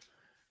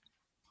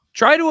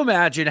 try to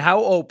imagine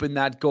how open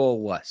that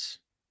goal was.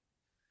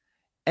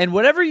 And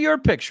whatever you're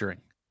picturing,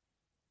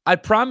 I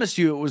promise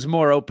you it was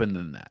more open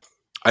than that.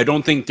 I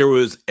don't think there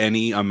was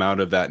any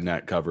amount of that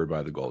net covered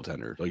by the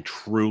goaltender. Like,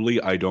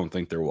 truly, I don't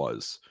think there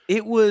was.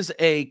 It was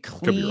a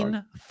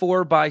clean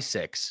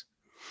 4x6.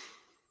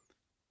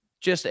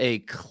 Just a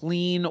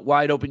clean,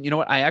 wide open. You know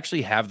what? I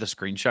actually have the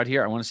screenshot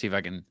here. I want to see if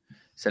I can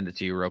send it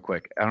to you real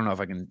quick. I don't know if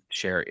I can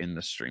share it in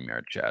the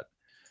StreamYard chat.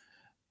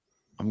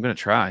 I'm going to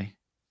try.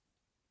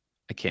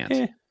 I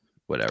can't.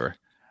 Whatever.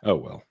 Oh,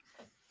 well.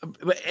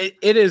 But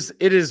it is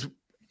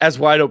as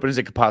wide open as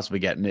it could possibly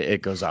get, and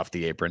it goes off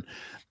the apron.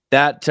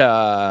 That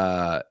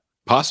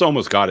Pasta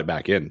almost got it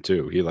back in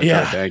too. He tried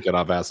to bank it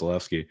off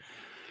Vasilevsky.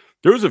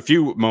 There was a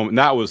few moments.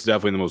 That was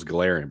definitely the most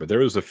glaring, but there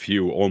was a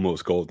few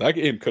almost goals. That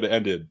game could have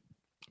ended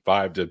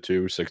 5-2,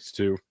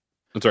 6-2.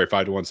 I'm sorry,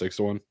 5-1,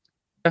 6-1.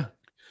 Yeah.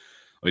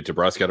 Like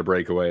DeBrusque got a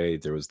breakaway.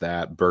 There was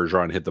that.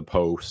 Bergeron hit the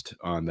post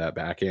on that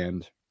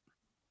backhand.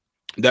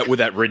 That with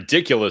that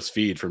ridiculous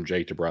feed from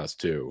Jake DeBrusque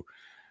too.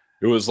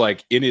 It was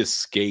like in his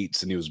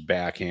skates, and he was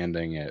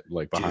backhanding it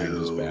like behind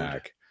his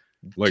back.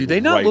 Like, do they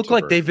not look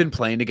like they've been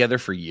playing together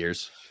for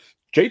years?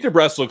 Jake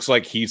DeBrusque looks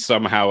like he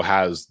somehow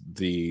has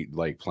the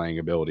like playing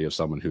ability of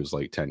someone who's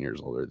like 10 years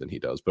older than he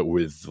does, but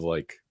with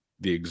like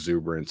the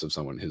exuberance of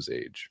someone his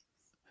age.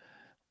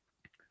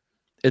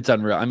 It's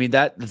unreal. I mean,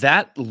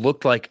 that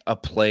looked like a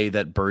play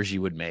that Bergie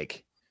would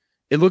make.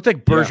 It looked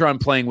like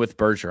Bergeron playing with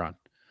Bergeron.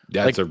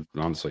 Yeah, like,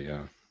 honestly,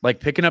 yeah. Like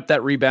picking up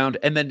that rebound,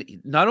 and then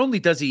not only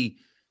does he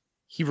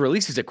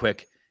releases it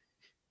quick,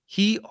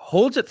 he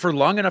holds it for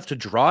long enough to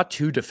draw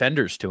two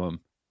defenders to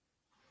him,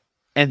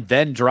 and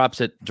then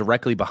drops it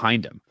directly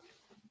behind him.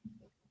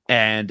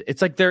 And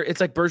it's like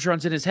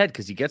Bergeron's in his head,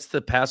 because he gets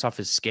the pass off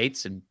his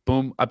skates and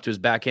boom, up to his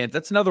backhand.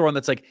 That's another one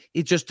that's like,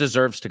 it just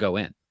deserves to go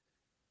in.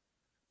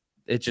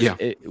 It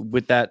just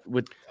with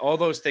all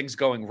those things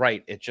going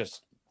right, it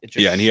just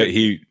and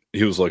he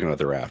was looking at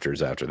the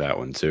rafters after that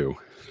one too.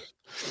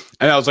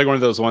 And that was like one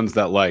of those ones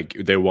that like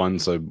they won,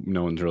 so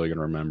no one's really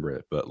gonna remember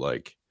it. But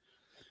like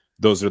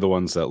those are the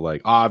ones that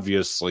like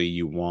obviously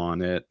you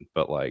want it,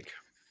 but like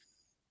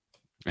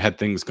had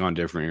things gone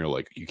different, you're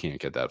like, you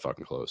can't get that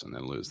fucking close and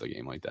then lose the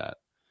game like that.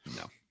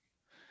 No.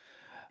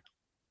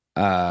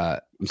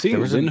 I'm seeing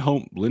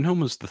Lindholm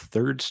was the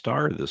third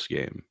star of this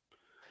game.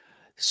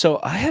 So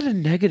I had a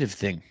negative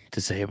thing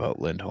to say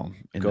about Lindholm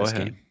in this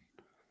game.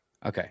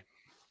 Okay.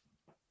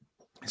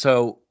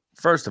 So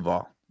first of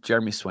all,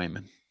 Jeremy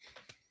Swayman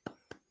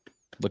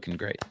looking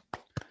great.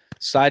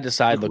 Side to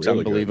side looks really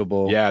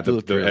unbelievable. Good. Yeah,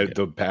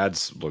 the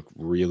pads look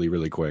really,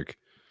 really quick.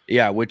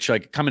 Yeah, which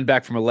like coming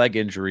back from a leg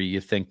injury,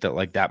 you think that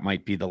like that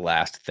might be the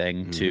last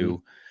thing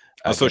to.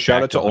 Also,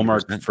 shout out to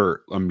Ullmark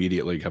for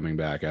immediately coming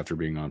back after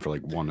being on for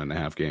like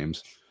 1.5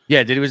 games.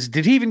 Yeah,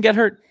 did he even get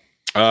hurt?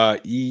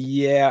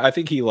 Yeah, I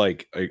think he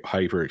like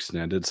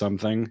hyperextended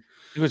something.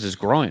 It was his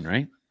groin,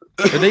 right?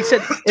 Or they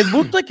said it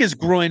looked like his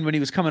groin when he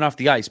was coming off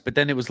the ice, but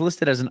then it was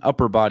listed as an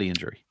upper body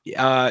injury.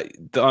 I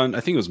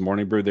think it was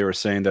Morning Brew. They were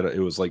saying that it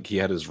was like he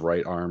had his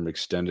right arm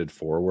extended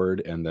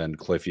forward, and then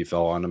Cliffy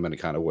fell on him, and it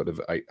kind of would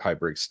have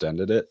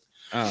hyperextended it.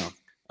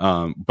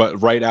 Oh,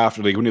 but right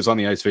after, like when he was on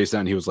the ice face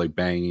down, he was like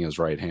banging his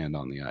right hand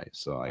on the ice.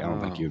 So like, I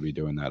don't think he would be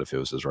doing that if it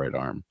was his right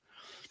arm.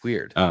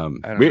 Weird.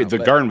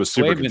 The Garden was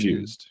super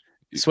confused.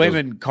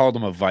 Swayman called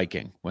him a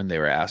Viking when they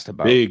were asked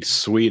about Big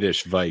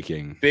Swedish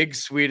Viking.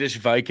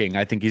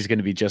 I think he's going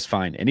to be just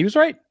fine. And he was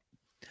right.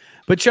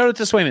 But shout out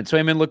to Swayman.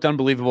 Swayman looked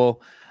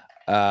unbelievable.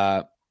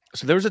 So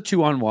there was a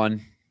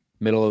 2-on-1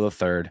 middle of the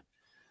third.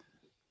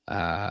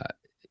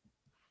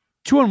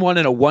 2-on-1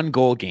 in a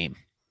 1-goal game.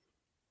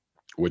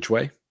 Which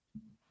way?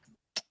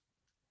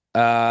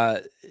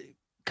 Coming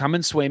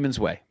Swayman's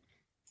way.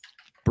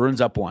 Bruins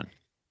up 1.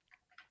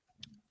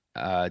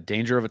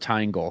 Danger of a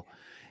tying goal.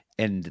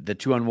 And the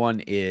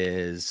 2-on-1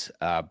 is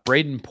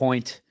Braden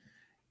Point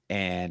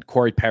and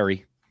Corey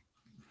Perry.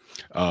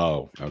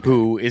 Oh, okay.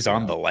 Who is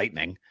on the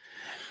Lightning.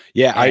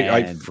 Yeah,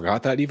 I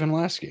forgot that even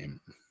last game.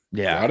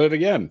 Yeah. Forgot it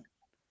again.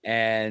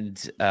 And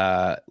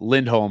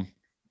Lindholm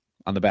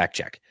on the back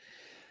check.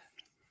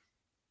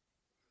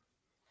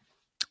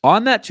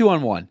 On that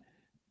 2-on-1,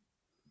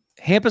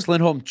 Hampus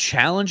Lindholm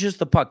challenges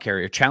the puck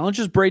carrier,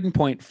 challenges Braden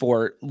Point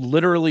for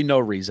literally no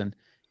reason,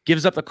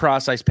 gives up the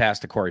cross-ice pass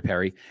to Corey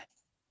Perry.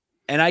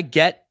 And I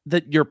get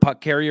that your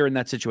puck carrier in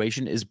that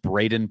situation is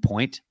Braden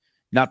Point,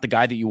 not the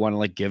guy that you want to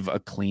like give a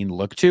clean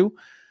look to.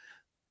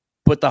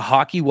 But the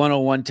Hockey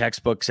 101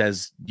 textbook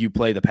says you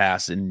play the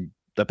pass and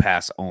the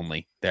pass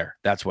only. There,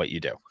 that's what you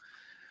do.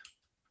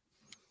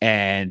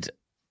 And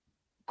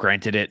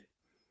granted,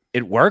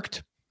 it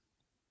worked,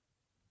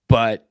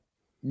 but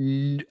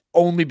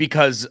only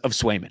because of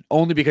Swayman,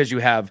 only because you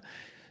have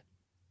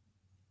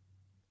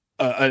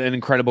an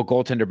incredible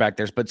goaltender back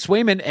there. But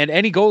Swayman and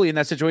any goalie in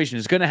that situation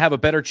is going to have a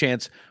better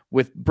chance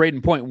with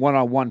Braden Point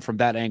one-on-one from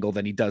that angle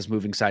than he does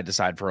moving side to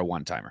side for a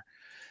one-timer.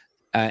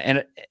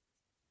 And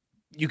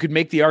you could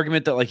make the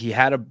argument that like he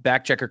had a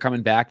back checker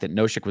coming back, that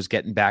Nosek was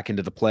getting back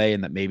into the play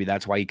and that maybe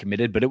that's why he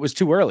committed, but it was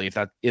too early if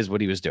that is what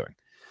he was doing.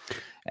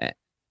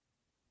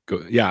 Go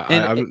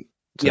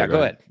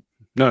ahead.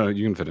 No,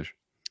 you can finish.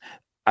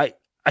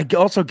 I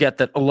also get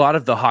that a lot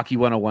of the Hockey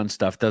 101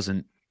 stuff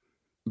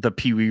the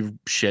Pee Wee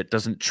shit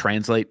doesn't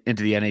translate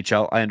into the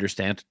NHL. I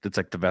understand it's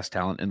like the best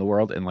talent in the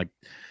world and like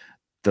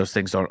those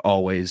things don't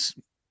always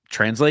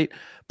translate,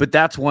 but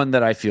that's one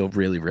that I feel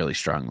really, really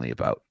strongly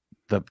about.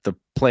 The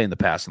play in the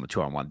pass and the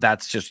 2-on-1,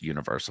 that's just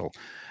universal.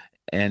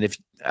 And if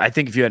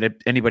you had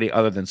anybody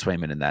other than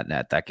Swayman in that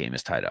net, that game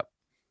is tied up.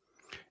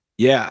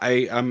 Yeah,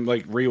 I'm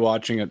like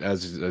rewatching it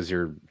as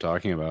you're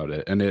talking about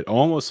it, and it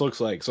almost looks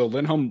like so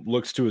Lindholm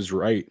looks to his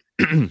right,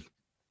 and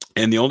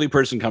the only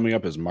person coming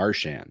up is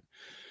Marchand.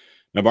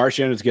 Now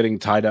Marchand is getting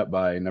tied up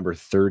by number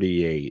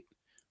 38,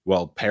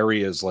 while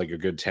Perry is like a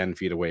good 10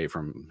 feet away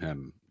from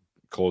him,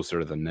 closer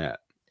to the net.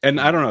 And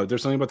I don't know,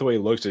 there's something about the way he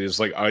looks at it. It's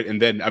like,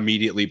 and then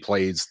immediately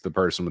plays the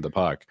person with the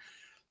puck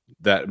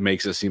that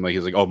makes it seem like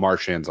he's like, oh,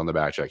 Marchand's on the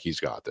back check, he's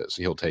got this.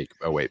 He'll take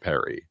away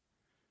Perry.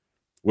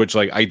 Which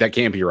like that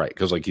can't be right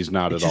because like he's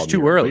not at all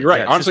too early. But you're right.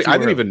 Yeah, honestly, I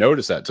didn't early. even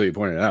notice that until you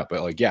pointed it out.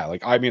 But like, yeah,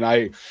 like I mean,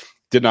 I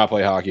did not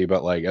play hockey,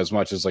 but like as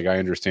much as like I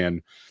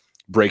understand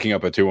breaking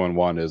up a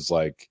 2-on-1 is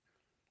like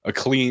a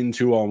clean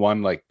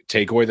 2-on-1, like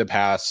take away the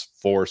pass,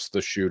 force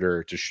the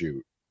shooter to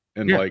shoot,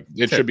 and like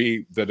it should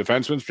be the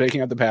defenseman's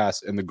taking out the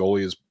pass and the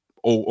goalie is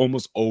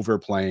almost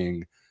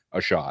overplaying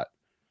a shot.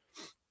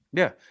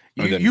 Yeah,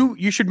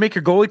 you should make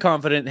your goalie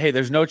confident. Hey,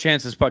 there's no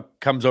chance this puck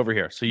comes over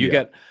here, so you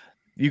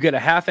get a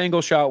half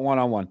angle shot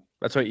 1-on-1.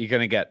 That's what you're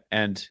going to get.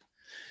 And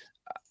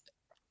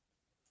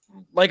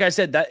like I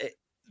said, that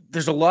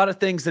there's a lot of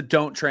things that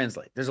don't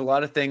translate. There's a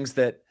lot of things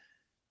that,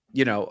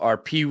 are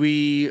Pee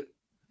Wee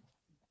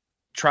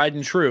tried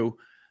and true.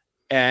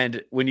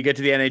 And when you get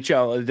to the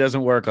NHL, it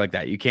doesn't work like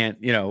that. You can't,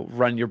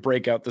 run your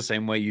breakout the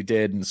same way you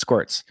did in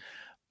squirts.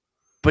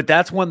 But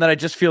that's one that I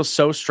just feel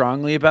so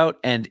strongly about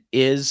and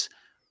is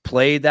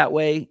played that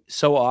way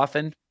so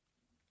often.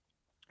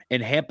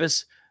 And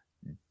Hampus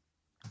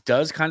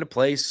does kind of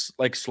play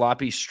like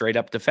sloppy, straight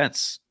up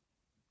defense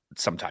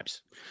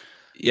sometimes.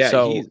 Yeah.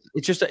 So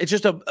it's just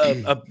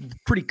a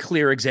pretty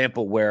clear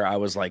example where I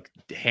was like,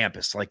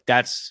 Hampus, like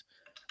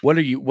what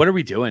are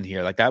we doing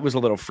here? Like that was a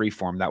little free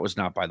form. That was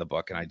not by the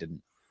book. And I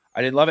didn't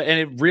love it. And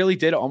it really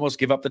did almost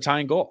give up the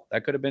tying goal.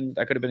 That could have been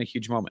a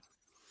huge moment.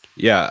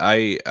 Yeah.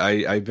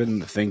 I've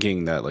been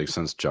thinking that like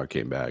since Chuck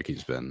came back,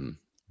 he's been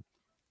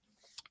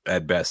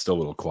at best a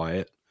little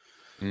quiet.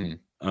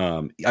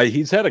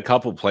 He's had a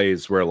couple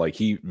plays where like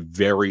he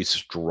very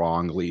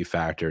strongly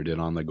factored in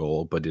on the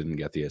goal but didn't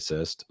get the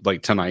assist,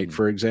 like tonight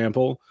for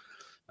example.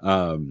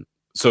 So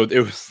it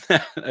was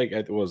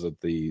like, was it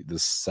the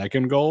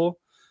second goal?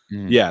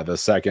 Yeah, the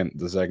second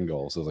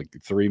goal. So it was like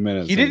 3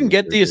 minutes. He didn't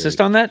get the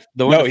assist on that.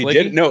 No, he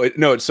didn't.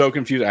 No, it's so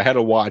confusing. I had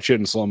to watch it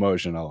in slow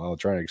motion. I'll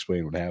try to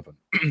explain what happened.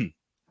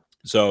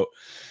 So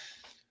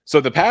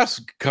the pass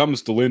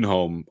comes to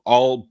Lindholm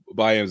all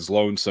by his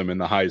lonesome in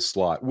the high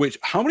slot, which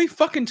how many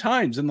fucking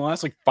times in the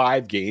last like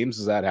 5 games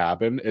has that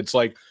happened? It's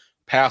like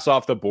pass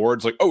off the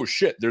boards, like, oh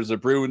shit, there's a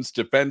Bruins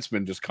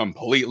defenseman just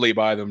completely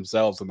by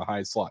themselves in the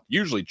high slot.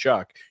 Usually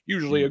Chuck,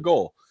 usually a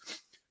goal.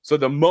 So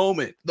the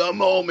moment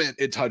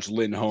it touched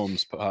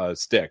Lindholm's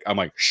stick, I'm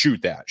like,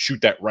 shoot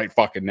that right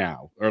fucking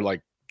now. Or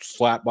like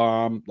slap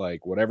bomb,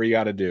 like whatever you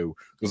got to do.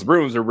 Because the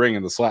Bruins are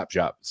bringing the slap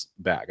shots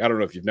back. I don't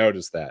know if you've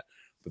noticed that,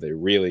 but they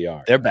really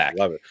are. They're back.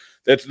 I love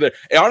it.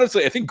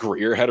 Honestly, I think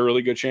Greer had a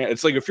really good chance.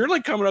 It's like if you're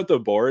like coming up the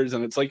boards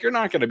and it's like you're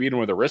not going to beat him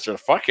with a wrist or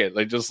fuck it,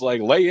 like just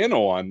like lay in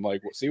on,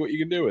 like see what you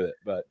can do with it.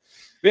 But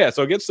yeah,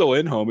 so it gets to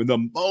Lindholm, and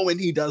the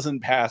moment he doesn't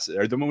pass it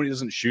or the moment he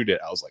doesn't shoot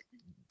it, I was like,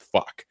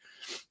 fuck.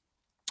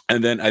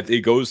 And then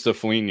it goes to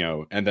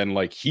Foligno, and then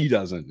like he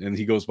doesn't, and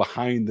he goes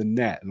behind the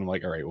net, and I'm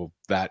like, all right, well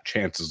that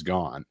chance is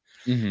gone.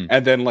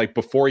 And then like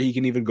before he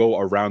can even go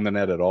around the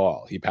net at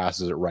all, he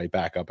passes it right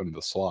back up into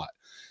the slot.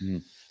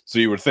 So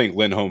you would think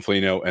Lindholm,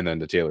 Foligno, and then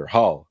to Taylor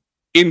Hall.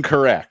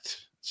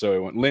 Incorrect. So it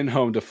went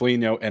Lindholm to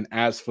Foligno, and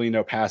as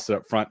Foligno passed it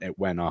up front, it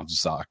went off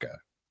Zacha.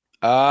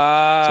 So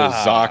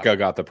Zacha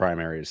got the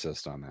primary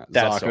assist on that.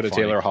 That's Zacha so to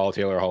funny. Taylor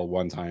Hall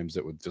one times.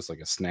 It was just like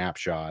a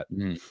snapshot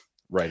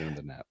right into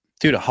the net.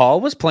 Dude,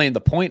 Hall was playing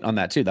the point on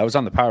that too. That was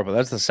on the power play.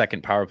 That's the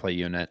second power play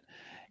unit.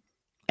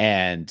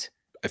 And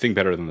I think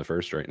better than the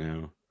first right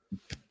now.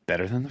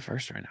 Better than the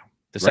first right now.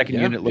 The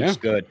second unit looks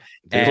good.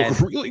 They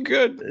look really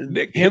good.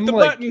 Nick, him, hit the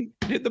like- button.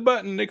 Hit the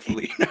button, Nick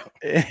Foligno.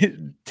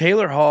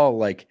 Taylor Hall,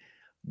 like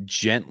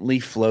gently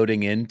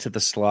floating into the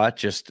slot,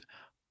 just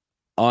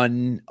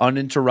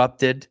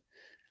uninterrupted,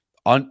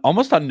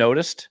 almost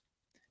unnoticed.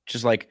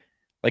 Just like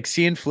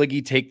seeing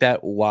Fliggy take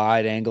that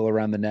wide angle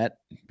around the net,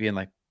 being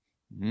like,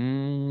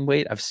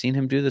 wait, I've seen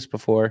him do this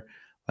before.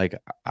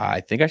 Like,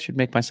 I think I should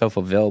make myself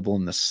available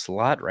in the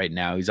slot right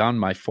now. He's on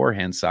my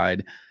forehand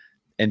side,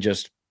 and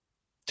just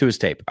to his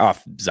tape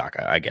off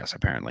Zacha, I guess,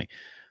 apparently.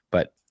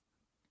 But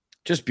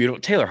just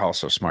beautiful. Taylor Hall's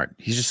so smart.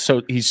 He's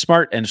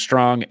smart and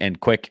strong and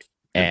quick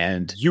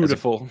and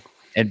beautiful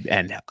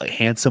and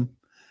handsome.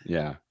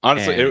 Yeah.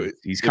 Honestly,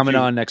 he's coming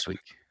on next week.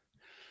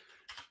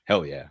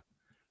 Hell yeah.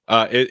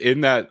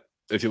 In that,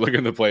 if you look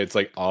in the play, it's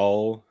like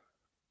all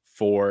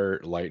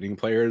 4 Lightning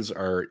players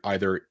are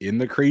either in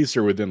the crease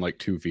or within like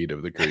 2 feet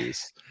of the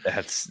crease.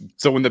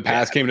 So when the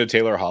pass came to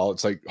Taylor Hall,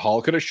 it's like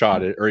Hall could have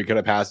shot it, or he could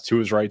have passed to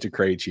his right to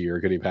Krejci,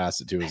 or could he pass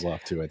it to his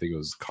left to, I think it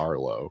was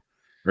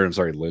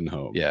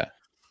Lindholm. Yeah.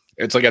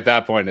 It's like at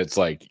that point, it's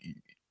like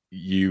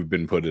you've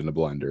been put in a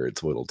blender.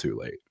 It's a little too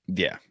late.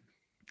 Yeah.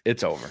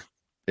 It's over.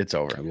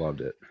 I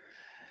loved it.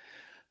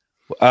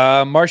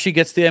 Marshy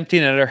gets the empty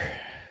netter.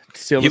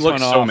 He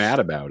looks so mad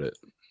about it.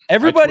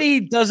 Everybody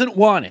doesn't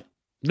want it.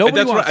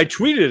 Nobody wants I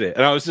tweeted it,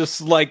 and I was just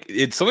like,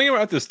 it's something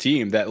about this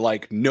team that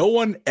like no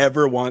one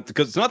ever wants,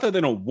 because it's not that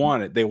they don't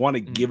want it, they want to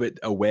give it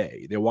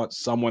away. They want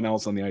someone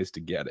else on the ice to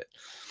get it.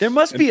 There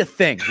must be a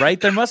thing, right?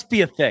 There must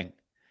be a thing.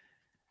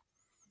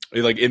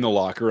 Like in the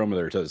locker room,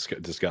 they're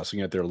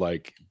discussing it. They're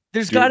like,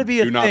 there's got to be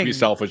a thing. Do not be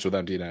selfish with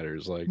empty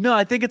netters. Like, no,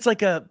 I think it's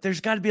like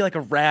there's got to be like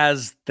a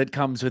razz that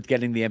comes with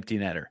getting the empty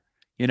netter,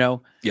 you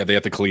know? Yeah, they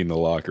have to clean the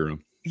locker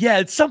room. Yeah,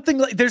 it's something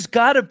like, there's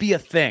got to be a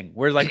thing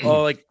where like,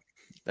 oh, like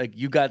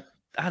you got,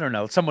 I don't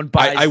know, someone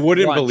buys. I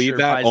wouldn't believe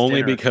that buys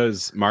only dinner.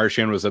 because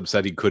Marchand was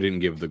upset he couldn't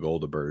give the goal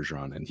to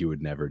Bergeron, and he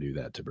would never do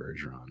that to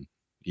Bergeron,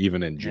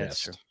 even in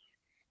jest.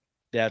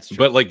 That's true.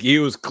 But like he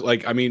was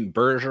like, I mean,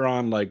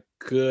 Bergeron like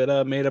could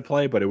have made a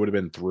play, but it would have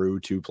been through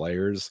 2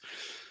 players.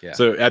 Yeah.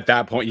 So at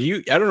that point,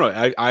 I don't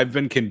know. I've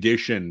been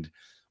conditioned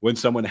when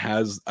someone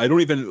has, I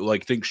don't even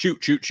like think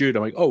shoot.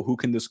 I'm like, oh, who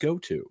can this go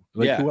to?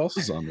 Like, who else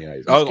is on the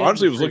ice? I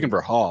honestly was looking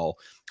for Hall.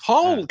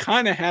 Hall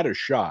kind of had a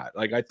shot.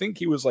 Like, I think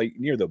he was like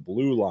near the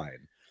blue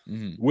line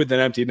with an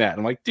empty net.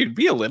 I'm like, dude,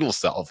 be a little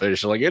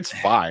selfish. Like, it's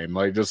fine.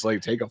 Like, just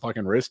like take a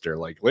fucking wrister.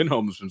 Like,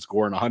 Lindholm's been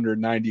scoring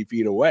 190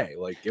 feet away.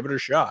 Like, give it a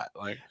shot.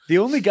 Like, the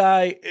only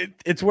guy,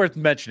 it's worth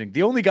mentioning,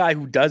 the only guy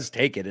who does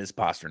take it is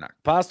Pasternak.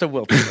 Pasta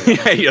will take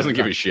it. Yeah, he doesn't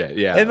give a shit.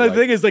 Yeah. And the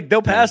thing is, like,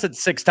 they'll pass it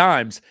 6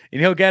 times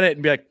and he'll get it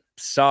and be like,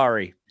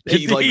 sorry.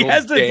 He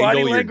has the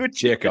body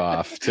language dick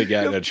off to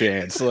get a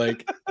chance.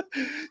 Like,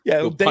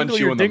 he'll dangle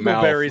your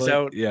dingleberries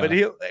out.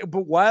 Yeah.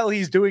 But while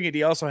he's doing it,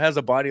 he also has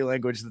a body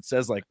language that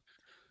says like,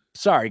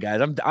 sorry guys,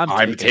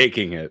 I'm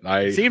taking it.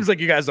 It seems like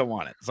you guys don't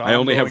want it. So I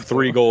only have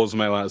 3 goals in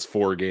my last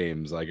 4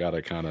 games. I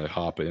gotta kind of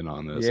hop in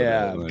on this.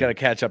 Yeah, I've got to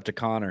catch up to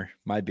Connor.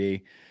 Might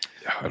be.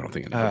 I don't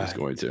think anybody's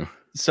going to.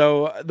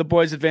 So the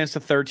boys advanced to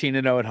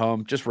 13-0 at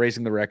home, just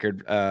raising the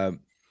record.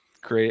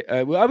 We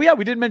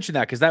didn't mention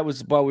that because that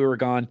was while we were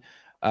gone.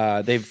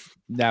 They've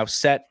now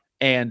set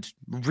and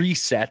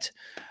reset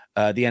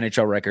the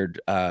NHL record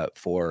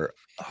for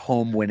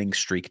home winning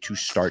streak to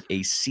start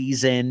a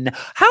season.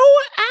 How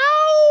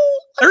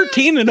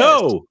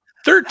 13-0.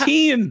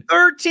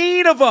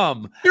 13 of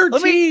them. 13.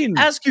 Let me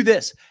ask you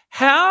this: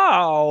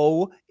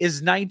 how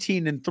is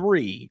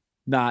 19-3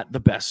 not the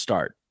best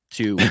start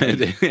to?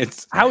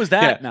 How is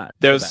that not?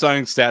 There was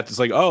some stat that's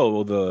like, oh,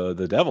 well,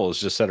 the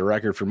Devils just set a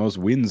record for most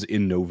wins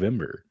in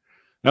November.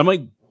 And I'm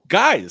like,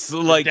 guys,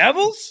 like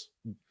Devils.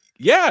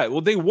 Yeah,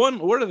 well, they won.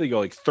 Where do they go?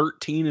 Like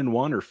 13-1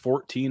 or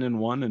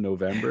 14-1 in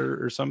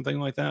November or something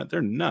like that.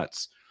 They're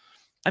nuts.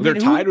 They're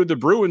tied with the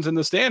Bruins in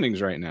the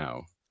standings right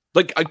now.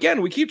 Like,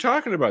 again, we keep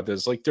talking about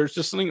this. Like, there's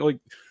just something like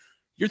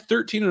you're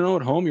 13-0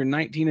 at home, you're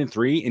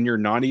 19-3, and you're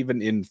not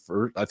even in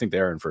first. I think they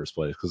are in first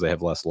place because they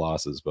have less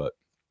losses, but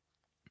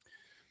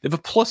they have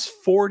a plus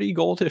 40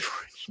 goal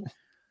differential.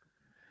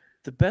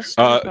 The best.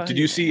 Did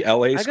you see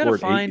LA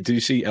scored 8? Did you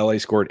see LA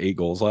scored 8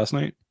 goals last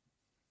night?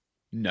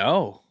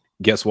 No.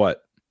 Guess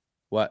what?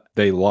 What?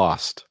 They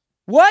lost.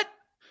 What?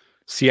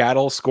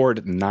 Seattle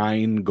scored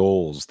 9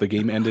 goals. The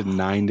game ended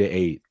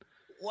 9-8.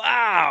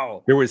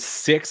 Wow. There was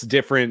 6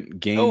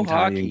 different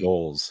game-tying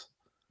goals.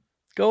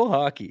 Go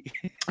hockey.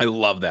 I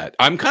love that.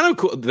 I'm kind of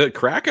cool. The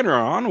Kraken are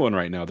on one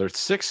right now. They're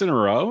 6 in a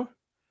row.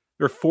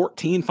 They're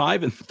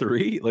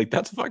 14-5-3. Like,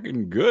 that's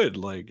fucking good.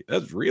 Like,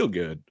 that's real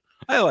good.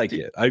 I like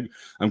it.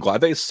 I'm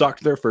glad they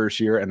sucked their first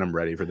year, and I'm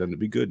ready for them to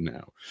be good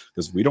now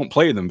because we don't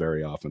play them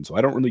very often, so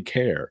I don't really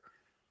care.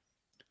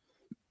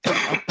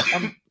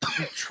 I'm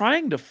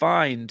trying to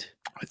find.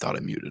 I thought I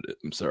muted it.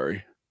 I'm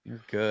sorry.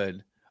 You're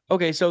good.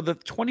 Okay, so the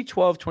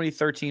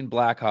 2012-2013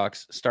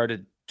 Blackhawks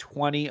started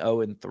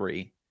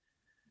 20-0-3,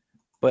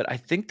 but I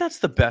think that's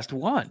the best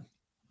one.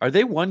 Are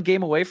they one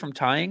game away from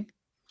tying?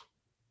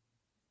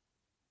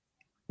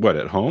 What,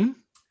 at home?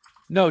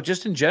 No,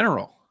 just in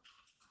general.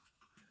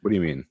 What do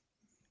you mean?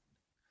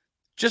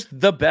 Just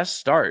the best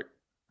start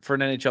for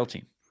an NHL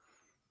team.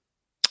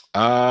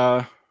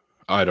 I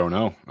don't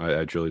know.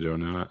 I truly don't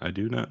know. I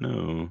do not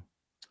know.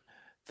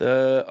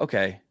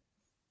 Okay.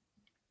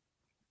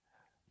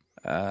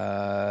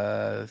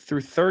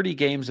 Through 30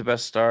 games, the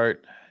best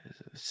start,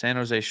 San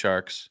Jose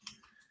Sharks,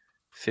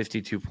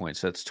 52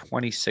 points. That's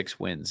 26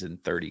 wins in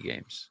 30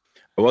 games.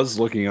 I was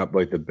looking up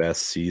like the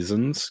best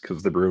seasons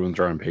because the Bruins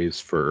are on pace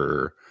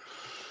for,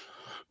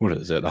 what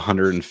is it,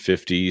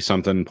 150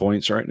 something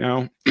points right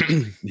now.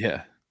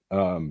 Yeah.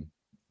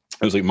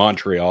 It was like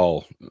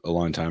Montreal a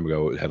long time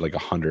ago. It had like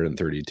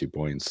 132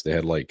 points. They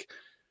had like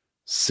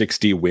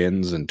 60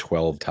 wins and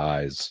 12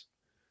 ties,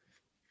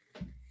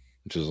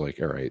 which is like,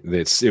 all right.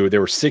 They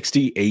were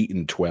 68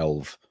 and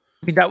 12.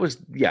 I mean, that was,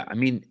 yeah. I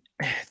mean,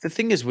 the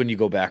thing is, when you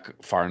go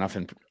back far enough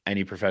in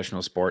any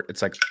professional sport,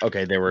 it's like,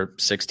 okay, there were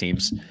 6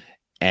 teams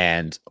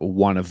and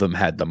one of them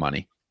had the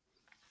money.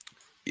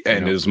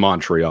 And it was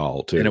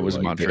Montreal too. And it was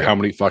like, Montreal. How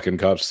many fucking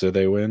cups did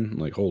they win?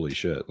 Like, holy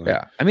shit. Like,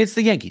 Yeah. I mean, it's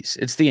the Yankees.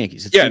 It's the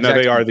Yankees. It's yeah, no,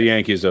 they are the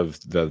Yankees of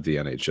the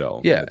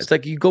NHL. Yeah. It's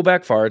like you go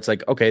back far. It's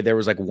like, okay, there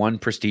was like one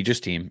prestigious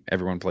team.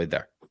 Everyone played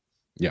there.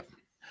 Yeah.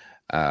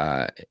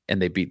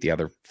 And they beat the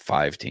other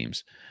 5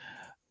 teams.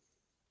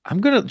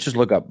 I'm going to just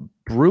look up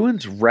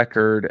Bruins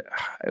record.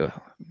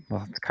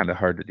 Well, it's kind of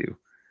hard to do.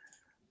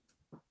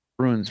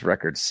 Bruins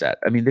record set.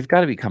 I mean, they've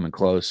got to be coming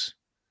close.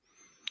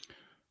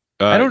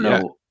 I don't know.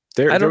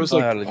 Yeah. There was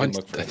like, I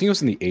think it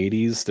was in the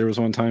 80s. There was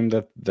one time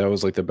that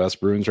was like the best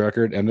Bruins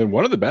record. And then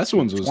one of the best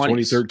ones was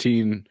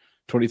 2013,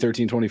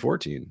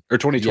 2014, or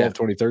 2012,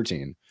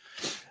 2013.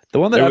 The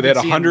one that they had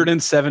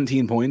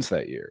 117 points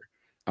that year.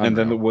 And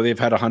then they've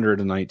had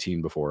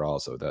 119 before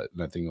also. That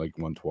I think like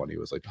 120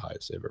 was like the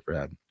highest they've ever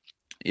had.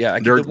 Yeah.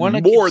 They're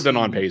more than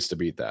on pace to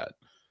beat that.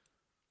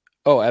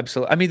 Oh,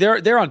 absolutely. I mean,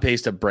 they're on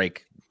pace to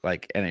break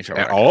like NHL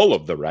records. All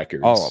of the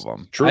records. All of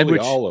them. Truly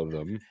all of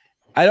them.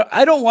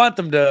 I don't want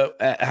them to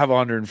have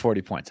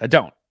 140 points. I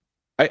don't.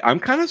 I'm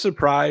kind of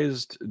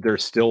surprised they're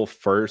still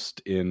first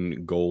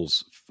in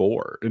goals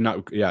in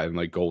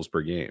like goals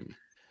per game.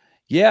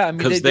 Yeah, I mean,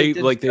 because they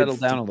like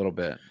settled down a little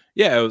bit.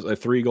 Yeah, it was like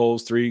 3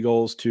 goals,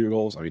 2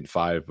 goals. I mean,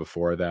 5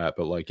 before that,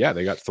 but like, yeah,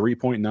 they got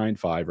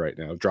 3.95 right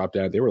now. Dropped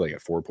down. They were like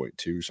at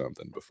 4.2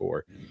 something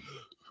before.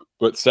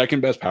 But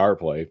second best power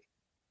play,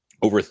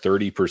 over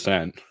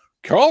 30%.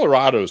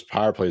 Colorado's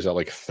power play is at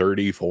like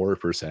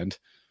 34%.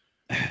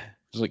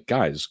 It's like,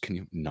 guys, can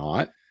you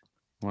not?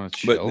 And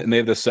they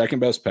have the second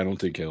best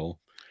penalty kill.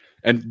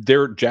 And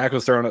Jack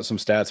was throwing out some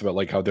stats about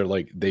like how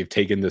they've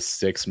taken the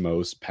 6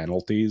 most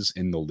penalties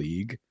in the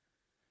league,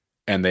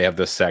 and they have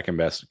the second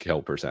best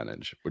kill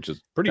percentage, which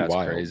is pretty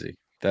wild. Crazy.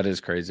 That is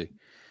crazy.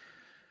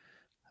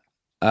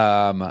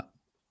 Do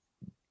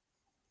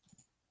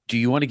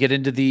you want to get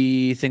into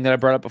the thing that I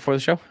brought up before the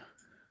show?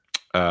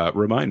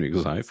 Remind me,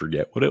 because I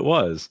forget what it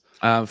was.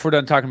 If we're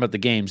done talking about the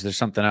games, there's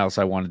something else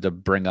I wanted to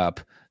bring up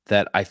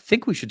that I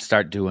think we should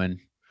start doing.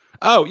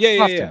 Oh,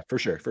 yeah. For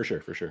sure.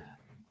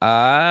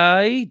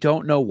 I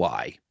don't know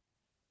why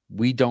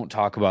we don't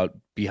talk about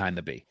Behind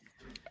the B.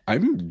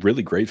 I'm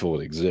really grateful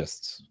it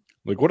exists.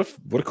 Like, what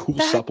a cool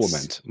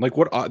supplement. Like,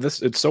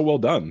 it's so well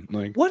done.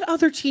 Like, what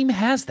other team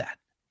has that?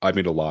 I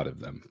mean, a lot of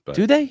them. But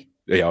do they?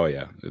 Yeah, oh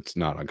yeah, it's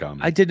not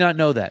uncommon. I did not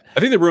know that. I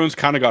think the Bruins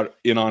kind of got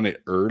in on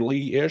it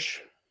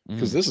early-ish,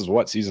 because this is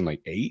season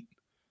like 8?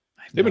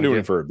 They've been doing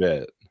it for a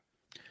bit.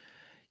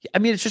 I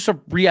mean, it's just a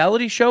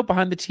reality show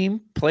behind the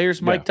team.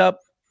 Players mic'd up,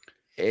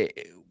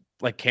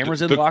 like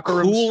cameras in locker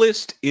rooms. The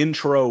coolest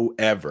intro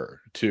ever,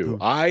 too.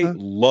 I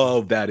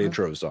love that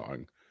intro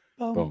song.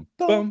 Boom,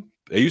 boom.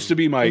 It used to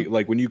be my,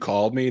 like, when you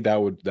called me,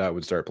 that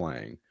would start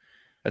playing.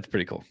 That's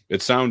pretty cool.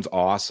 It sounds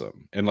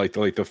awesome. And like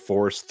the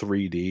forced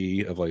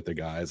 3D of like the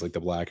guys, like the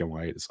black and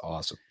white is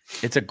awesome.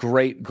 It's a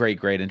great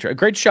intro.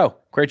 Great show.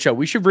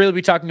 We should really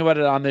be talking about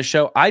it on this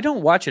show. I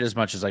don't watch it as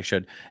much as I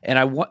should. And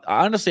I want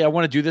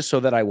to do this so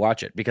that I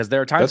watch it, because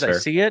there are times I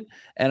see it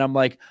and I'm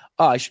like,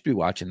 oh, I should be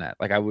watching that.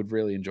 Like, I would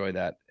really enjoy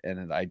that.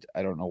 And I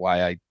don't know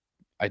why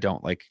I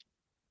don't like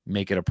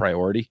make it a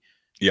priority.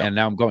 Yeah. And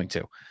now I'm going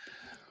to.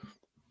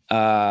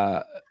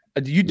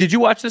 Did you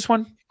watch this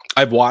one?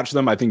 I've watched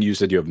them. I think you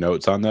said you have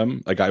notes on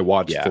them. Like, I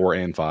watched 4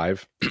 and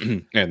 5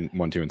 and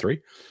 1, 2, and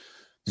 3.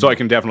 So I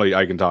can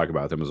talk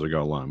about them as we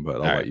go along, but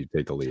I'll let you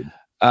take the lead.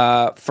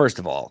 First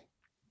of all,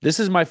 this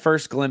is my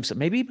first glimpse,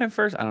 maybe my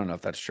first, I don't know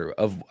if that's true,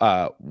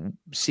 of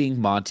seeing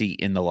Monty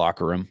in the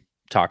locker room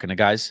talking to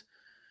guys.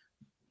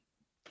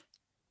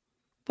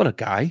 What a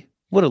guy.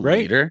 What a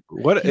leader.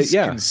 He's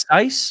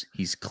concise.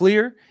 He's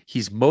clear.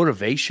 He's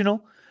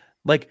motivational.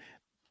 Like,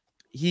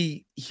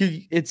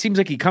 it seems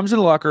like he comes in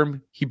the locker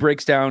room, he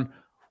breaks down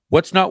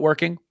what's not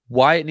working,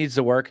 why it needs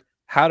to work,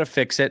 how to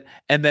fix it,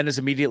 and then is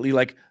immediately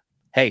like,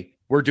 hey,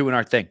 we're doing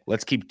our thing.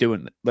 Let's keep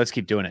doing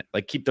it.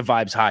 Like, keep the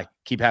vibes high,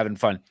 keep having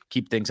fun,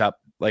 keep things up.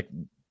 Like,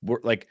 we're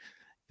like,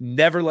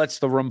 never lets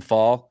the room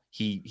fall.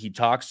 He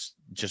talks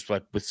just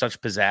like with such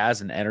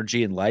pizzazz and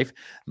energy and life.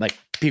 Like,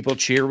 people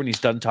cheer when he's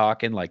done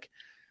talking. Like,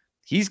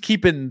 he's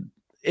keeping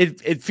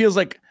it. It feels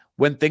like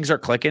when things are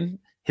clicking,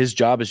 his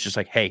job is just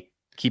like, hey,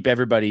 keep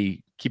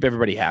everybody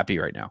happy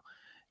right now.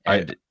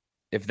 And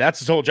if that's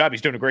his whole job,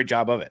 he's doing a great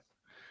job of it.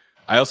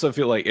 I also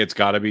feel like it's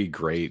got to be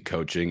great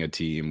coaching a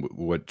team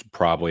which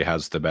probably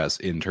has the best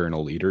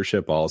internal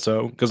leadership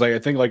also. Because I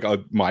think like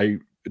my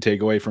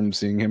takeaway from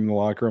seeing him in the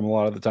locker room a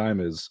lot of the time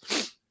is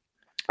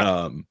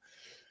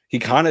he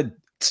kind of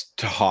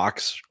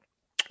talks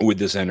with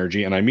this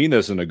energy. And I mean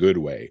this in a good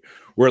way,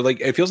 where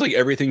like it feels like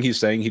everything he's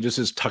saying, he just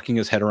is tucking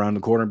his head around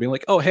the corner and being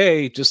like, oh,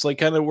 hey, just like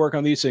kind of work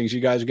on these things. You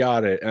guys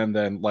got it. And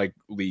then like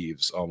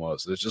leaves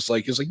almost. It's just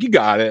like, he's like, you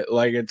got it.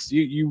 Like it's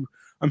you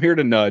I'm here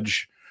to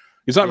nudge.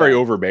 He's not very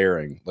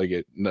overbearing. Like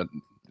it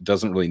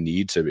doesn't really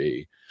need to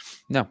be.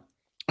 No,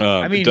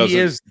 I mean, he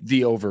is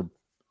the over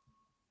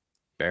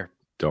bear.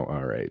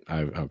 All right.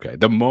 Okay.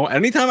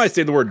 Anytime I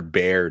say the word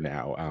bear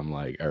now, I'm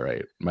like, all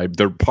right.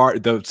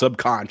 The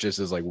subconscious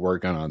is like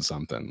working on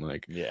something.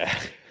 Like, yeah,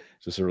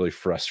 just a really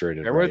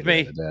frustrated. Bear with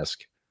me at the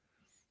desk.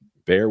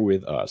 Bear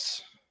with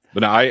us.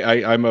 But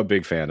I'm a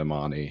big fan of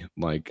Monty.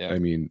 Like, I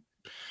mean,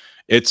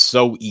 it's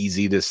so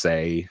easy to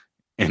say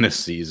in a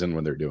season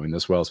when they're doing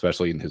this well,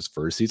 especially in his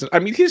first season. I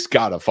mean, he's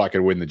got to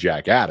fucking win the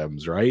Jack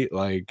Adams, right?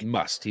 Like, he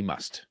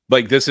must.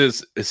 Like, is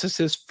this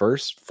his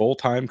first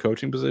full-time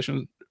coaching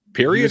position?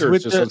 Period, or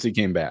just since he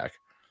came back?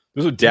 It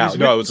was with Dallas.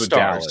 No, it was with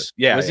Dallas.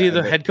 Yeah, was he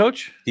the head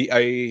coach?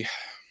 I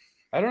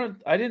don't.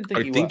 I didn't think.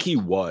 I think he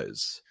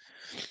was.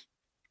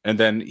 And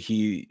then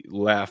he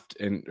left,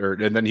 and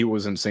then he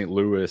was in St.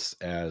 Louis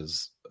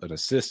as an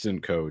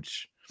assistant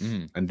coach,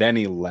 and then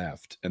he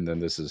left, and then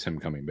this is him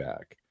coming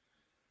back.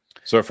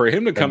 So for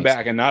him to come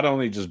back and not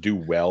only just do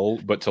well,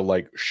 but to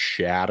like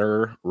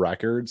shatter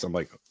records, I'm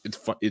like,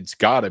 it's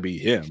got to be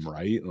him,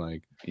 right?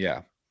 Like,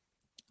 yeah.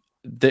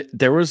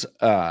 There was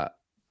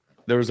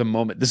a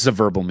moment. This is a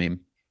verbal meme.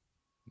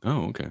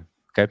 Oh, okay.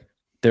 Okay.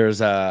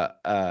 There's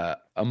a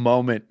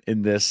moment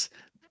in this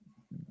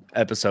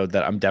episode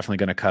that I'm definitely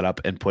going to cut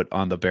up and put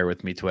on the Bear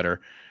With Me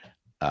Twitter,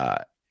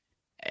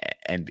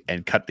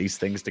 and cut these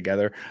things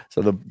together.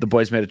 So the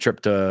boys made a trip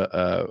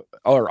to,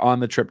 on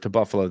the trip to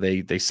Buffalo,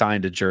 they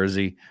signed a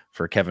jersey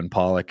for Kevin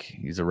Pollock.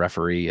 He's a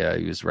referee.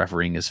 He was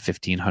refereeing his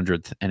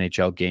 1500th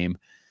NHL game.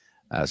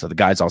 So the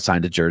guys all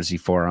signed a jersey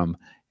for him,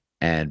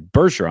 and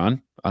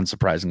Bergeron,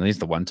 unsurprisingly, is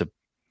the one to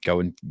go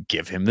and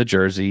give him the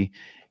jersey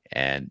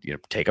and,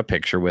 take a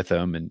picture with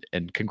him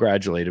and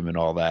congratulate him and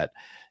all that.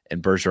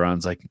 And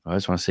Bergeron's like, I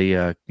just want to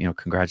say,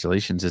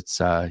 congratulations. It's,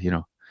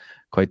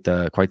 quite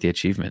the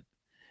achievement.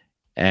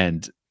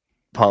 And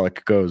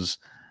Pollock goes,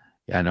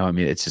 yeah, no, I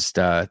mean, it's just,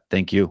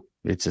 thank you.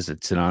 It's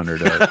an honor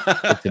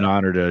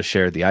to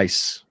share the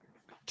ice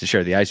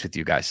with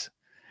you guys.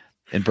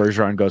 And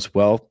Bergeron goes,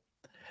 well,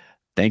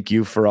 thank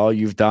you for all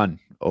you've done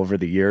over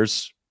the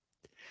years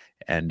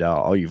and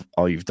all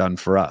you've done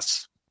for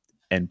us.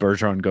 And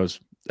Bergeron goes,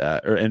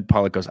 and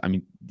Pollock goes, I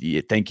mean, yeah,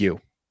 thank you.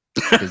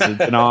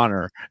 It's an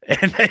honor.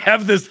 And they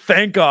have this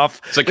thank off.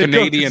 It's a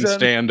Canadian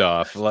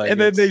standoff. And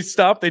then they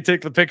stop, they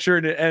take the picture,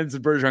 and it ends,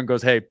 and Bergeron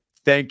goes, hey,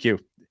 thank you.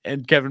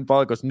 And Kevin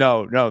Pollock goes,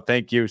 no,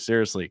 thank you.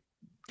 Seriously.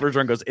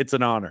 Bergeron goes, it's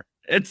an honor.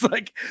 It's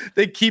like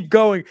they keep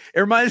going. It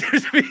reminds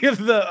me of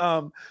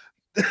the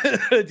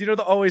do you know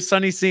the Always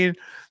Sunny scene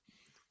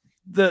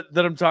that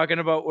I'm talking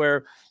about,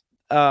 where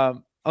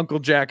Uncle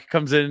Jack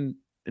comes in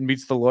and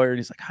meets the lawyer, and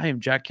he's like, hi, I'm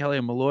Jack Kelly,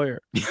 I'm a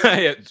lawyer.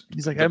 Yeah.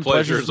 He's like, the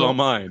pleasure's all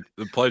mine.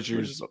 The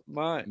pleasure's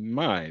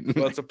mine.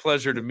 Well, it's a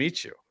pleasure to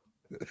meet you.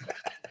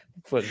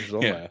 Pleasure's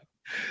all mine.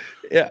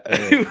 Yeah,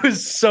 it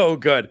was so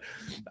good.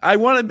 I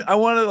want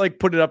to like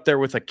put it up there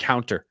with a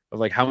counter of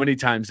like how many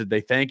times did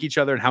they thank each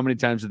other and how many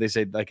times did they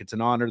say like it's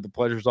an honor, the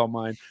pleasure's all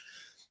mine.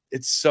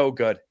 It's so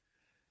good.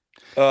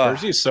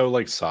 Percy's so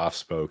like soft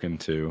spoken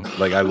too.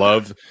 Like I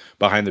love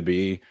Behind the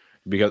Bee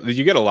because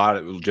you get a lot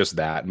of just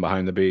that in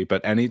Behind the Bee,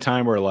 but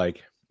anytime where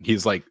like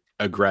he's like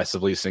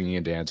aggressively singing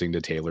and dancing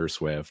to Taylor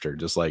Swift or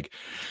just like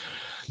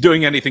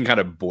doing anything kind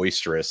of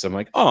boisterous, I'm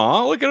like,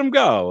 oh, look at him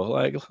go.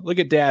 Like, look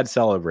at Dad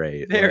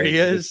celebrate. There like, he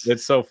is.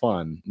 It's so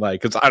fun.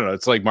 Like, because I don't know,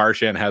 it's like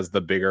Marchand has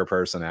the bigger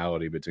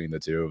personality between the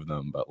two of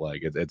them, but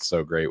like it's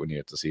so great when you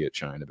get to see it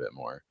shine a bit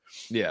more.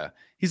 Yeah.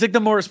 He's like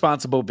the more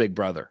responsible big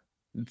brother.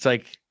 It's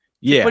like,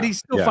 yeah, but he's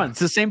still fun. It's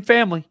the same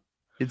family.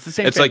 It's the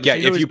same. It's family. like, yeah,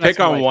 if you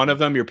pick on one of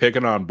them, you're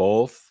picking on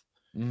both.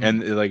 Mm-hmm.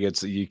 And like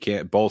you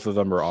can't, both of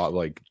them are all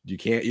like you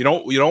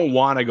don't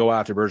want to go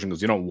after Bergeron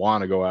because you don't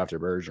want to go after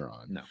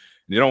Bergeron. No.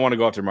 You don't want to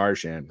go after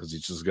Marchand because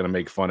he's just going to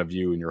make fun of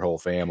you and your whole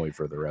family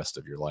for the rest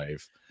of your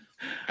life.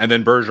 And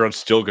then Bergeron's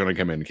still going to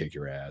come in and kick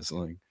your ass.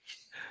 Like,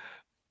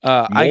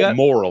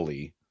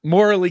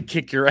 morally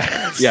kick your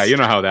ass. Yeah, you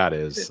know how that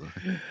is.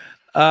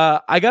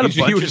 I got a bunch.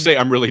 You would just say,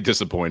 "I'm really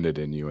disappointed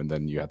in you," and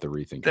then you have to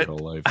rethink your whole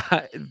life.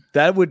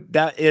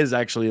 That is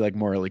actually like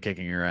morally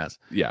kicking your ass.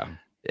 Yeah.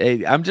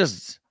 Hey, I'm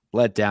just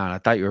let down. I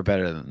thought you were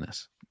better than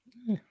this.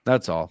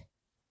 That's all.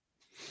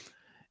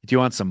 Do you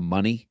want some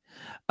money?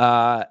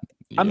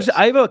 Yes.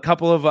 I have a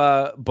couple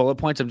of bullet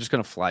points. I'm just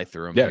going to fly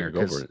through them Yeah, here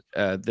go for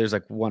because there's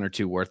like one or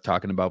two worth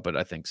talking about, but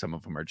I think some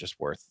of them are just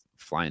worth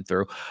flying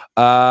through.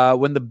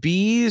 When the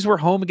Bees were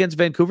home against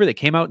Vancouver, they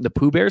came out in the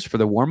Pooh Bears for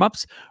the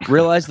warm-ups,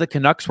 realized the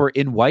Canucks were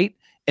in white,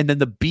 and then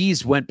the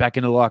Bees went back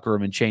into the locker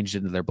room and changed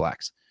into their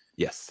blacks.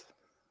 Yes.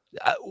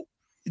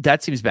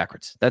 That seems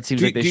backwards. That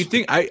seems like they do you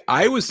think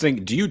I was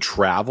thinking, do you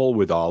travel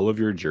with all of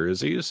your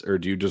jerseys or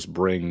do you just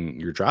bring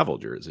your travel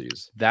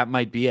jerseys? That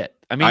might be it.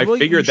 I mean, I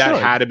figured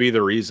that had to be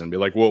the reason. Be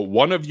like, well,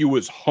 one of you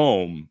is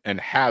home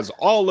and has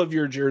all of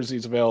your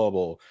jerseys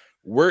available.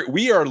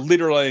 We are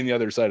literally on the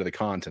other side of the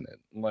continent.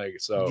 Like,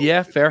 so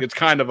yeah, fair. It's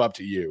kind of up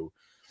to you.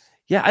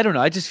 Yeah, I don't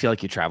know. I just feel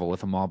like you travel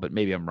with them all, but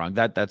maybe I'm wrong.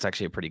 That's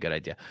actually a pretty good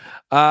idea.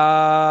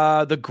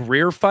 The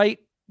Greer fight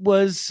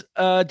was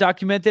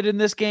documented in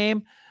this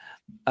game.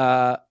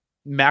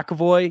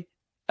 McAvoy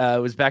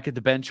was back at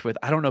the bench with,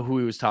 I don't know who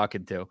he was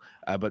talking to,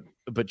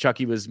 but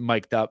Chucky was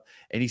mic'd up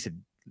and he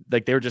said,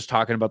 like, they were just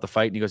talking about the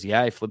fight and he goes,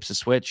 yeah, he flips a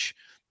switch.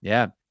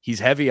 Yeah, he's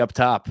heavy up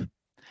top.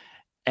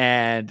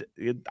 And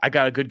I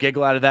got a good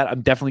giggle out of that.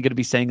 I'm definitely going to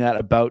be saying that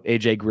about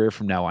AJ Greer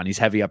from now on. He's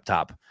heavy up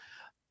top.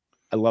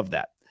 I love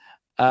that.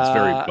 It's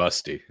very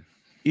busty.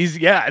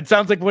 It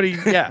sounds like what he,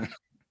 yeah.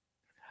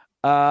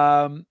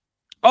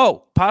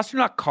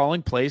 Pasternak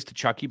calling plays to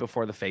Chucky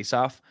before the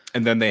faceoff.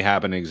 And then they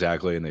happen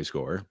exactly and they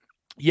score.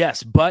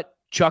 Yes, but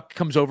Chuck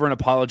comes over and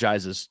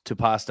apologizes to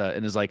Pasta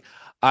and is like,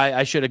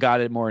 I should have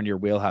got it more in your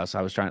wheelhouse.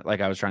 I was trying to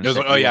like,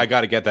 oh yeah, I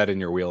got to get that in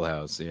your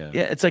wheelhouse. Yeah.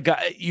 Yeah, it's like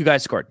you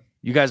guys scored.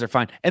 You guys are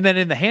fine. And then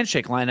in the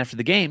handshake line after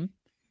the game,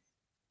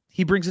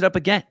 he brings it up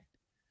again.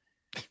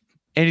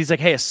 And he's like,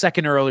 hey, a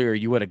second earlier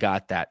you would have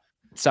got that.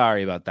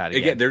 Sorry about that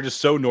again. They're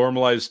just so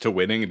normalized to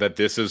winning that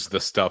this is the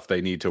stuff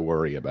they need to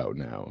worry about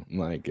now.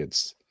 Like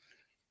it's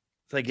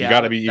like, yeah,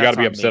 you gotta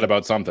be upset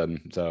about something.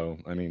 So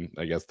I mean,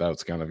 I guess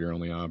that's kind of your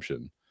only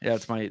option. Yeah,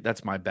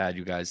 that's my bad,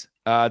 you guys.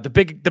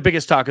 The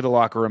biggest talk of the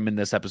locker room in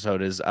this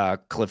episode is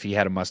Cliffy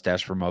had a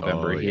mustache for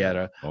Movember. He had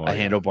a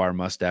handlebar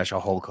mustache, a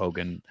Hulk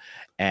Hogan,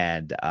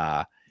 and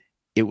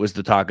it was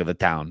the talk of the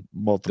town.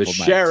 Multiple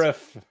nights.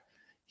 Sheriff.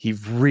 He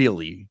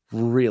really,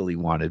 really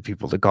wanted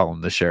people to call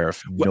him the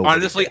Sheriff.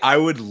 Honestly, I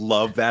would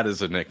love that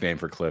as a nickname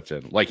for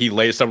Clifton. Like he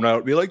lays someone out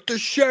and be like the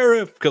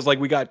Sheriff, because like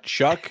we got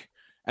Chuck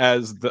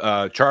as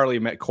the Charlie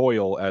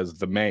Coyle as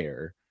the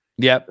mayor.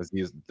 Yep,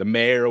 he's the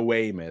mayor of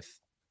Weymouth,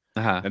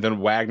 and then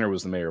Wagner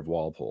was the mayor of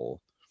Walpole.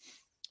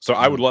 So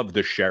I would love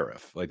the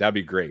Sheriff. Like that'd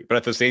be great. But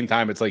at the same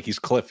time, it's like he's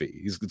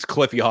Cliffy. It's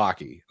Cliffy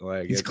hockey.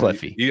 Like he's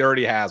Cliffy. He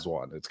already has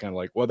one. It's kind of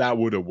like, well, that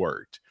would have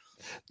worked.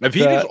 If he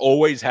just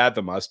always had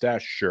the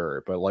mustache,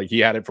 sure, but like he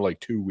had it for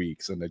like 2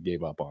 weeks and then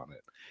gave up on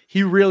it.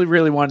 He really,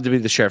 really wanted to be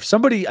the sheriff.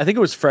 Somebody, I think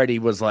it was Freddie,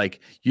 was like,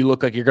 "You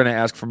look like you're going to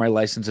ask for my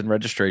license and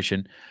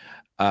registration."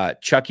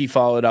 Chucky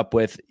followed up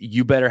with,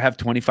 "You better have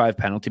 25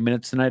 penalty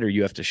minutes tonight, or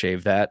you have to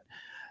shave that."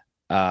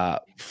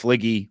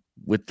 Fliggy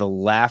with the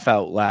laugh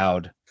out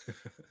loud,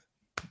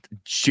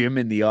 Jim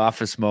in the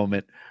Office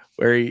moment,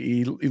 where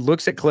he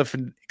looks at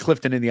Clifton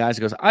in the eyes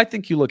and goes, "I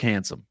think you look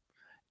handsome."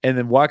 And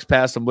then walks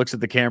past him, looks at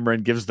the camera,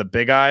 and gives the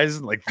big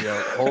eyes, like the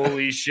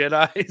holy shit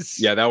eyes.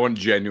 Yeah, that one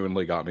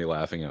genuinely got me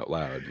laughing out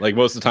loud. Like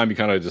most of the time, you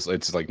kind of just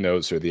it's like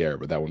nose through the air,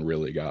 but that one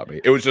really got me.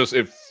 It was just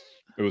it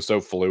was so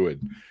fluid,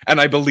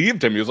 and I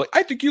believed him. He was like,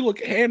 "I think you look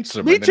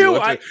handsome." Me too.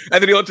 And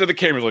then he looked at the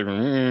camera, like,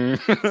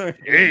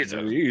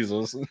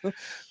 Jesus.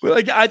 Well,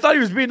 like I thought he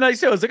was being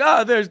nice. I was like,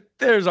 "Oh,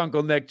 there's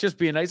Uncle Nick just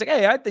being nice." Like,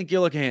 "Hey, I think you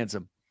look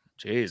handsome."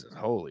 Jesus,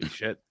 holy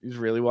shit, he's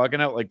really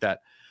walking out like that.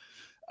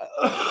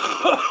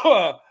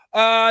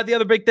 The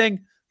other big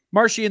thing,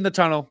 Marshy in the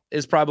tunnel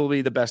is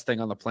probably the best thing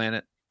on the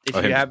planet. If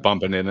you have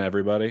bumping into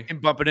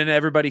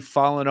everybody,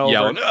 falling over,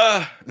 yelling,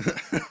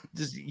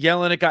 just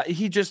yelling at guy.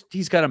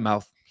 He's got a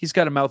mouth. He's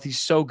got a mouth. He's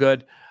so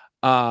good.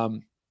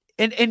 And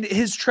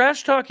his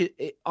trash talk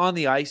on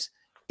the ice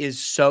is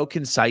so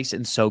concise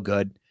and so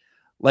good.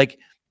 Like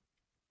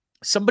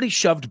somebody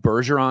shoved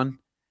Bergeron,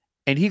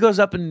 and he goes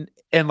up and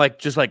like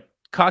just like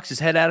cocks his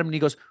head at him, and he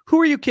goes, "Who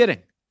are you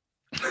kidding?"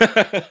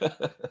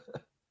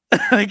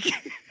 Like.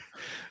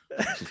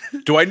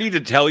 Do I need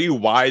to tell you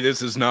why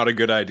this is not a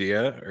good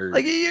idea? Or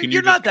like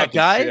you're not that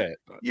guy.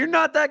 You're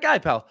not that guy,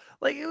 pal.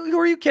 Like who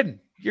are you kidding?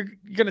 You're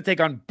gonna take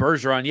on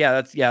Bergeron.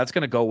 Yeah, that's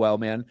gonna go well,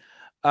 man.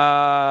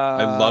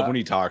 I love when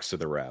he talks to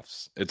the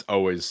refs. It's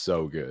always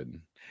so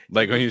good.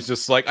 Like when he's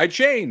just like, I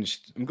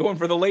changed. I'm going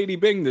for the Lady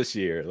Bing this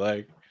year.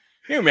 Like,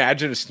 can you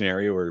imagine a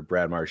scenario where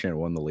Brad Marchand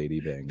won the Lady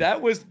Bing? That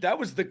was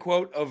the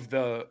quote of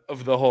the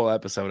whole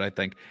episode, I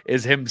think,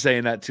 is him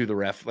saying that to the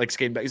ref, like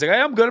skating back. He's like, hey,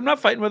 I'm good. I'm not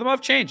fighting with him.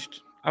 I've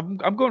changed. I'm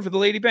going for the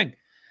Lady Bing.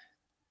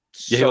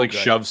 Yeah, he like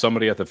shoved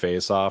somebody at the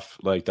face off,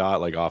 like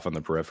off on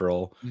the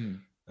peripheral.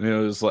 And he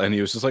was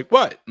just like,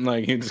 what? And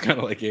like he just kind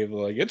of like gave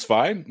like, it's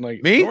fine.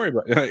 Like, me? Don't worry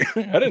about it.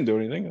 Like, I didn't do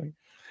anything.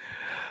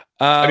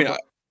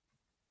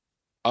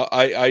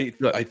 I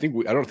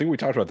don't think we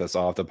talked about this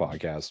off the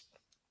podcast.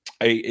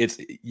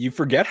 You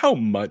forget how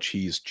much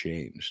he's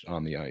changed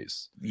on the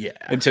ice. Yeah.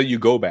 Until you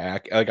go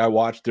back. Like I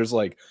watched, there's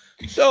like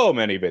so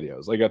many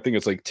videos. Like I think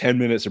it's like 10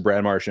 minutes of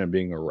Brad Marchand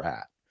being a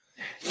rat.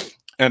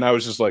 And I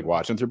was just like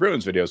watching through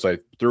Bruins videos. So I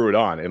threw it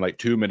on in like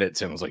 2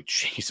 minutes and I was like,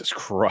 Jesus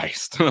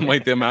Christ. I'm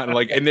like the amount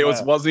like, and it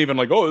wasn't even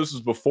like, oh, this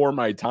was before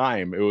my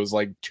time. It was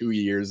like 2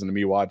 years into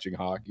me watching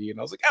hockey. And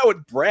I was like, oh,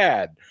 it's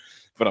Brad.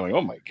 But I'm like,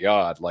 oh my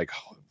God. Like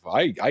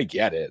I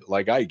get it.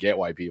 Like I get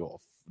why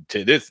people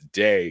to this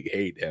day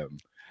hate him.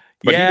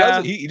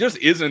 But he just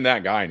isn't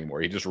that guy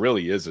anymore. He just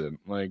really isn't.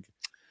 Like,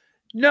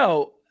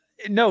 no,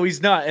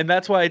 he's not. And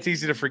that's why it's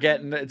easy to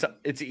forget. And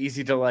it's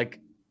easy to like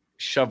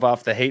shove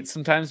off the hate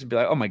sometimes and be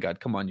like, oh my God,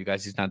 come on, you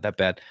guys, he's not that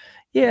bad.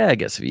 Yeah, I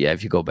guess,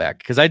 if you go back.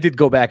 Because I did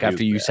go back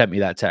after you sent me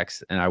that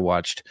text and I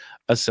watched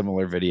a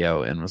similar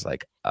video and was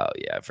like, oh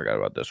yeah, I forgot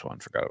about this one,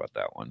 forgot about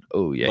that one.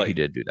 Oh yeah, he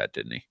did do that,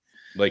 didn't he?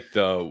 Like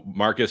the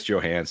Marcus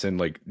Johansson,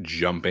 like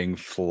jumping,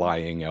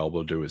 flying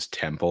elbow to his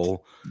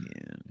temple.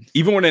 Yeah.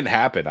 Even when it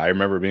happened, I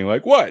remember being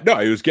like, what? No,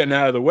 he was getting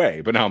out of the way.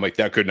 But now I'm like,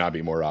 that could not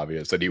be more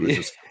obvious that he was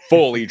just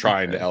fully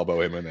trying to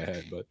elbow him in the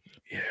head. But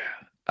yeah.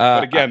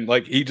 But again,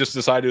 like he just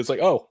decided it's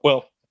like, oh,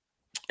 well,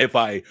 if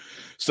I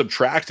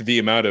subtract the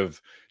amount of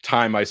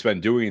time I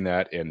spend doing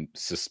that and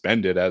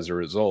suspend it as a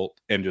result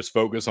and just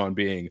focus on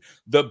being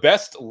the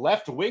best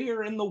left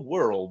winger in the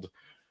world,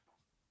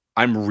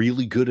 I'm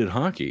really good at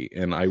hockey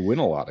and I win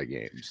a lot of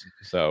games.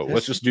 So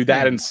let's just do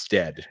that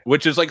instead,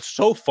 which is like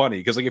so funny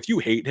because like if you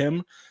hate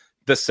him,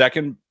 the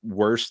second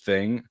worst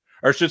thing,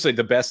 or I should say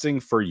the best thing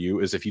for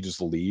you is if he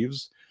just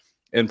leaves.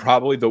 And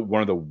probably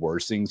one of the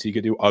worst things he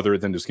could do other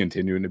than just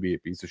continuing to be a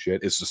piece of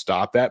shit is to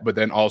stop that, but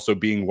then also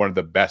being one of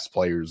the best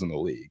players in the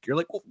league. You're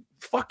like, well,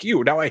 fuck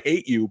you. Now I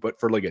hate you, but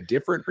for like a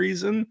different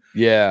reason.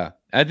 Yeah.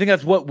 I think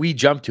that's what we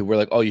jumped to. We're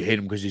like, oh, you hate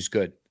him because he's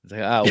good. It's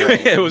like, oh, well,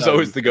 it was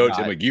always the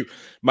go-to. Like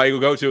my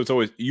go-to, it's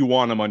always you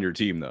want him on your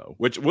team though,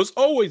 which was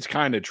always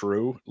kind of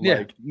true.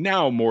 Like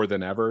now more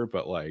than ever,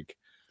 but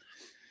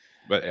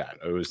yeah,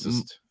 it was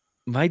just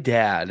my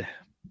dad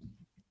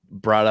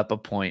brought up a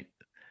point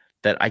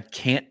that I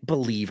can't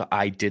believe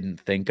I didn't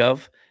think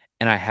of,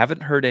 and I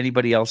haven't heard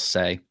anybody else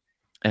say,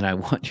 and I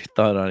want your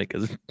thought on it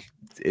because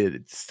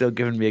it's still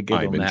giving me a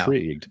giggle I'm now.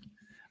 Intrigued.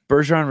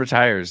 Bergeron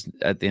retires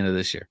at the end of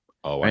this year.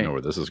 Oh, right? I know where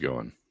this is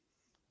going.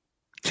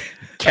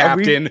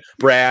 Captain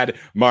Brad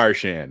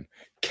Marchand.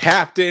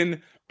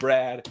 Captain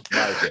Brad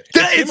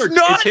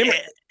Marchand.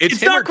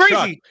 It's not crazy.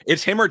 Chuck.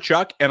 It's him or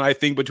Chuck, and I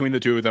think between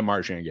the two of them,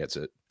 Marchand gets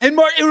it. And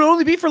it would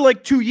only be for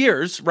like 2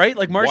 years, right?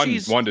 Like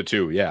Marshy's 1 to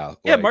 2, yeah.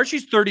 Yeah,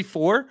 Marshy's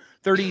 34,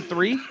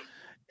 33.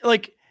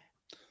 Like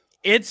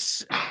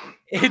it's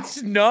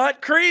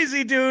not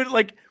crazy, dude.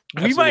 Like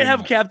we might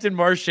have Captain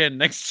Marchand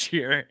next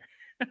year.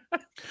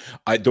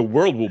 The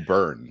world will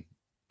burn.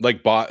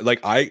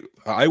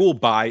 I will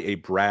buy a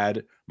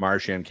Brad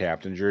Marchand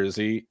captain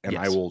jersey and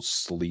I will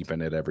sleep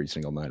in it every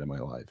single night of my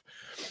life.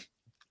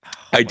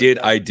 I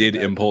did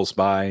impulse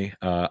buy.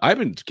 I've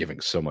been giving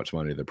so much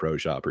money to the pro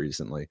shop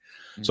recently.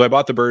 Mm-hmm. So I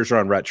bought the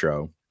Bergeron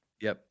retro.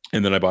 Yep.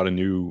 And then I bought a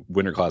new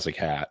Winter Classic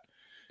hat.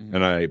 Mm-hmm.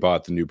 And I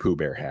bought the new Pooh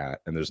Bear hat.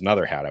 And there's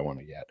another hat I want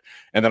to get.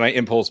 And then I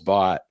impulse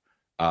bought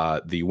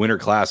the Winter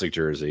Classic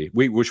jersey,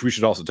 which we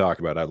should also talk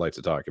about. I'd like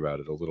to talk about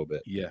it a little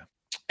bit. Yeah.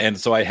 And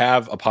so I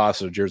have a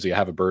Pasta jersey. I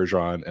have a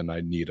Bergeron and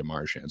I need a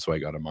Marchand. So I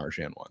got a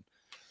Marchand one.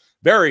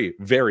 Very,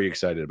 very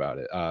excited about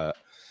it.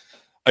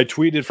 I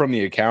tweeted from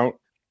the account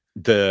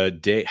the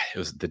day, it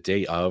was the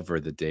day of, or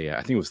the day, I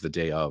think it was the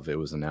day of it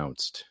was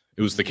announced.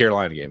 It was the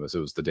Carolina game. It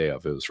was the day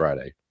of, it was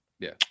Friday.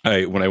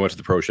 Yeah. When I went to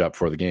the pro shop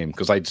for the game,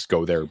 because I just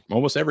go there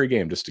almost every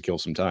game just to kill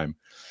some time.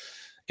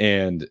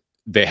 And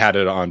they had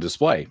it on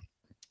display.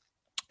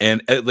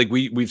 And like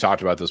we've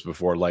talked about this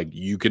before, like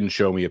you can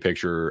show me a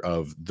picture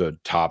of the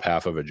top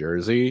half of a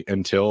jersey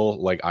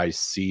until like I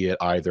see it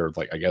either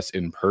like I guess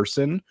in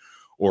person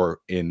or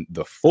in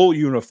the full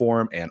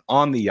uniform and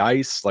on the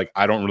ice. Like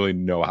I don't really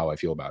know how I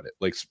feel about it.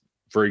 Like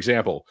for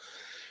example,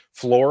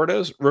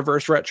 Florida's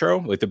reverse retro,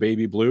 like the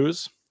baby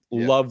blues,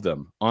 love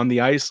them on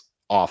the ice.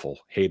 Awful,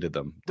 hated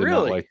them.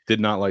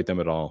 Did not like them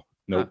at all.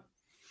 Nope.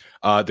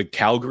 The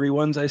Calgary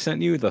ones I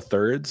sent you, the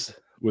thirds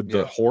with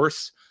the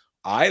horse.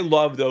 I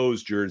love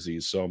those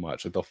jerseys so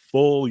much. Like the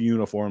full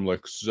uniform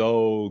looks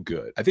so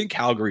good. I think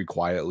Calgary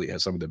quietly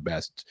has some of the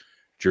best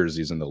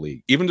jerseys in the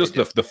league. Even just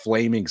the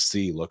flaming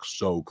sea looks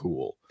so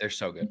cool. They're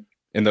so good.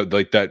 And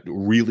like that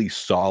really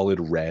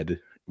solid red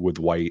with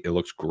white, it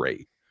looks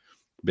great.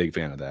 Big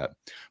fan of that.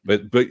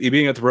 But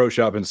being at the pro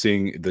shop and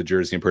seeing the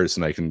jersey in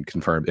person, I can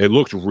confirm it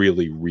looked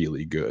really,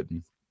 really good.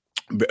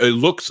 It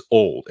looks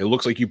old. It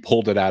looks like you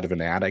pulled it out of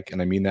an attic,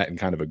 and I mean that in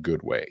kind of a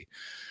good way.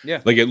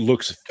 Yeah, like it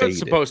looks faded. It's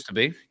supposed to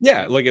be.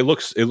 Yeah, like it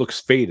looks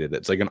faded.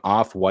 It's like an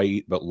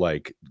off-white, but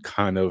like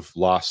kind of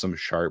lost some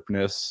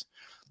sharpness.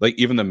 Like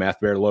even the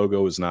Meth Bear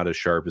logo is not as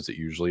sharp as it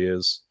usually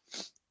is.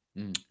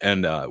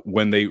 And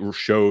when they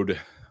showed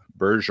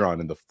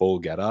Bergeron in the full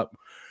getup,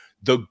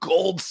 the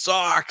gold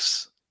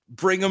socks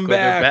Bring them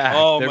They're back.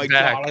 Oh They're my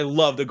back. God. I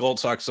love the gold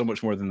socks so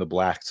much more than the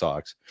black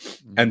socks.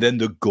 And then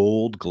the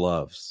gold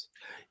gloves.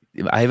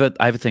 I have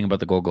a thing about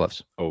the gold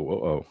gloves.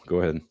 Oh.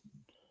 Go ahead.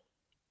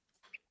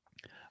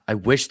 I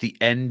wish the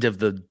end of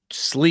the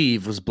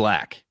sleeve was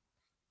black.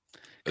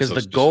 Because So the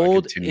it's just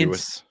gold,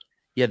 continuous.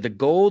 the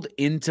gold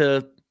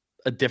into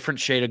a different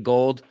shade of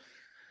gold,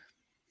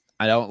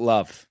 I don't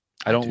love.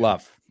 I don't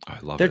love. I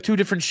love They're it. two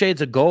different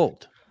shades of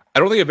gold. I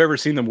don't think I've ever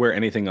seen them wear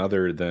anything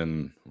other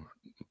than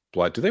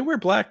black. Do they wear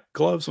black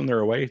gloves when they're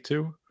away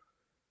too?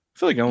 I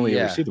feel like I only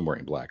ever see them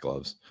wearing black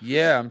gloves.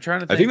 Yeah, I'm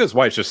trying to think. I think that's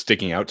why it's just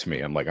sticking out to me.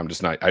 I'm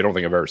just not. I don't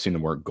think I've ever seen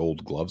them wear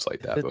gold gloves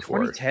like that the before.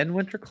 2010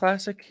 Winter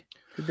Classic,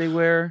 did they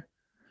wear?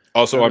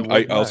 Also,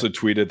 I also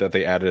tweeted that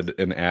they added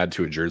an ad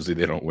to a jersey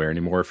they don't wear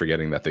anymore,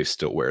 forgetting that they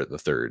still wear the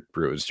third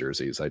Bruins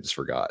jerseys. I just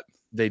forgot.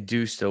 They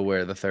do still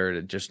wear the third.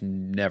 It just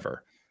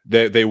never.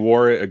 They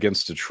wore it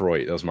against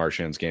Detroit. That was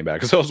Marchand's game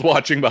back because I was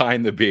watching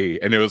Behind the B,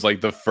 and it was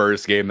like the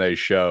first game they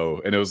show,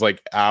 and it was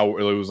like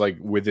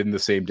within the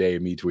same day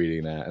of me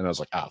tweeting that, and I was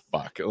like,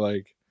 fuck,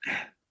 like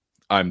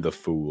I'm the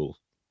fool.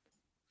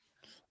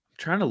 I'm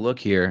trying to look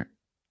here.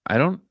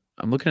 I'm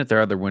looking at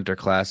their other Winter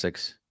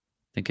Classics,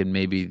 thinking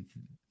maybe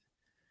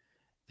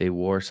they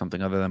wore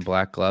something other than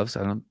black gloves.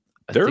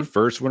 Their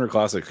first Winter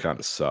Classic kind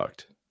of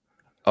sucked.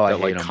 Oh, I that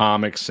hate like them.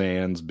 Comic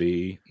Sans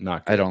B,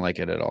 not good. I don't like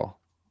it at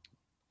all.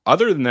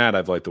 Other than that,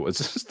 I've liked is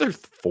this their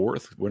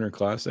fourth Winter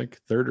Classic?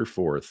 Third or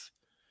fourth?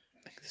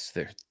 I think this is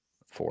their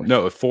fourth.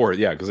 No, fourth,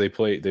 yeah, because they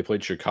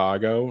played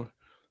Chicago.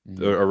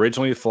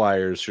 Originally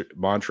Flyers,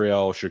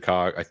 Montreal,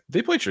 Chicago.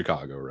 They played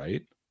Chicago,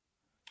 right?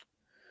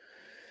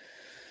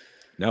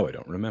 No, I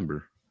don't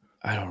remember.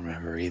 I don't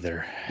remember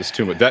either. It's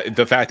too much.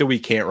 The fact that we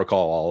can't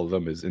recall all of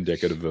them is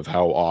indicative of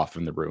how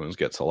often the Bruins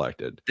get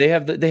selected. They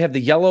have the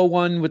yellow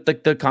one with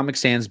the Comic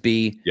Sans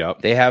B.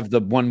 Yep. They have the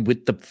one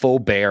with the full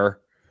bear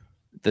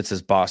that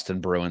says Boston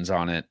Bruins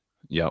on it.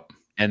 Yep.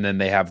 And then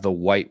they have the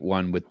white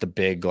one with the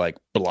big like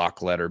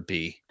block letter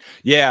B.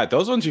 Yeah,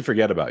 those ones you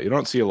forget about. You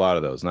don't see a lot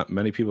of those. Not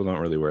many people don't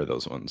really wear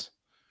those ones.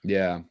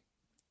 Yeah.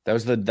 That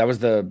was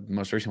the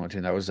most recent one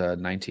too. That was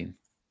 19.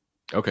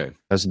 Okay. That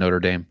was Notre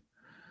Dame.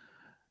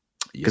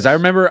 Because Yes. I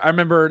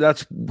remember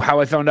that's how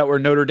I found out where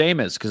Notre Dame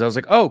is. Because I was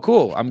like, oh,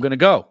 cool, I'm gonna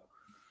go.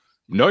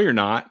 No, you're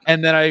not.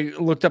 And then I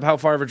looked up how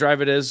far of a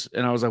drive it is,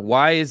 and I was like,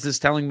 why is this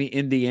telling me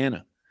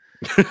Indiana?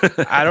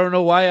 I don't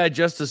know why I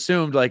just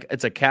assumed like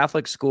it's a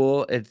Catholic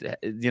school. It's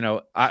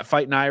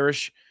fighting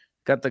Irish,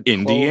 got the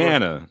Indiana.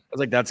 Clover. I was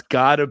like, that's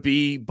gotta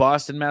be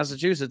Boston,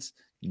 Massachusetts.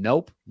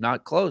 Nope,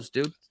 not close,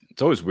 dude.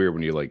 It's always weird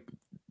when you like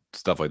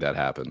stuff like that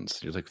happens.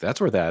 You're like,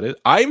 that's where that is.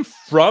 I'm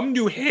from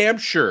New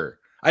Hampshire.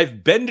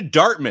 I've been to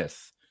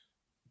Dartmouth,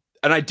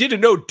 and I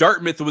didn't know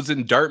Dartmouth was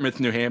in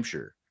Dartmouth, New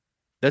Hampshire.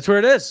 That's where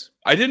it is.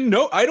 I didn't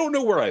know. I don't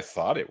know where I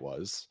thought it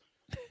was.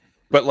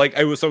 But like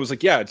I was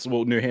like, yeah, it's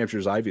New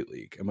Hampshire's Ivy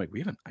League. I'm like, we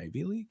have an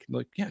Ivy League? I'm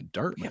like, yeah,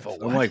 Dartmouth.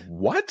 I'm like,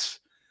 what?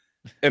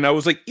 And I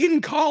was like, in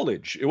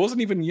college. It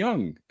wasn't even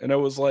young. And I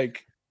was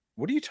like,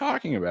 what are you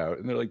talking about?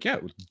 And they're like, yeah,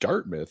 it was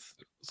Dartmouth.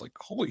 It's like,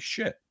 holy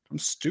shit, I'm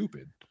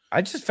stupid.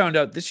 I just found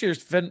out this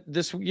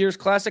year's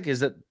classic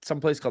is at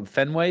some place called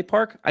Fenway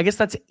Park. I guess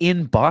that's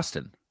in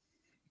Boston.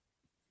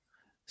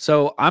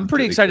 So I'm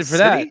pretty excited for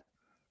that.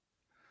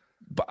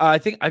 But I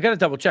think I got to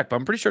double check, but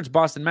I'm pretty sure it's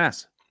Boston,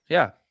 Mass.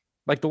 Yeah.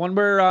 Like the one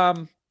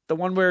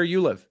where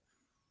you live.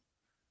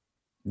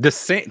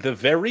 The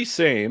very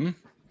same.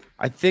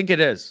 I think it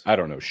is. I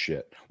don't know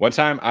shit. One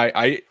time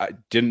I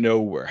didn't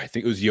know where. I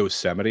think it was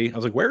Yosemite. I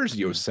was like, where is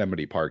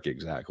Yosemite Park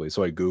exactly?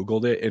 So I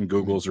Googled it, and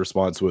Google's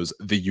response was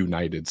the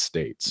United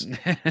States.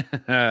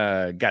 Gotcha.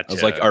 I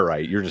was like, all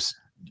right,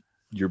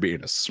 you're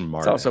being a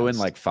smart. It's also ass. in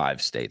like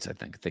 5 states, I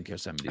think. I think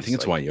Yosemite. I think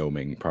it's like,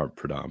 Wyoming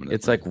predominantly.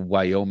 It's like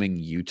Wyoming,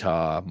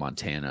 Utah,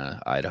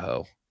 Montana,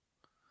 Idaho.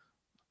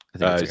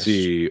 I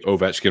see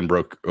Ovechkin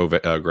broke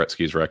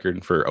Gretzky's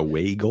record for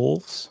away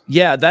goals.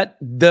 Yeah, that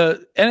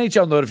the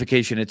NHL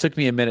notification. It took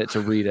me a minute to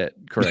read it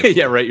correctly.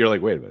 Yeah, right. You're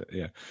like, wait a minute.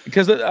 Yeah,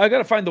 because I got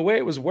to find the way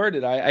it was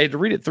worded. I had to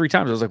read it 3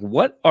 times. I was like,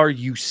 what are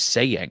you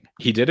saying?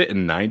 He did it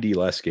in 90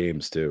 less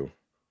games too.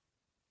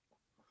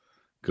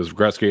 Because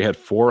Gretzky had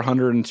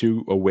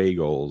 402 away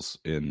goals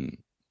in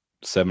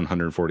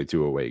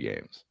 742 away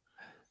games.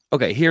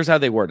 Okay, here's how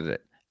they worded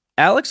it.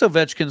 Alex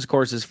Ovechkin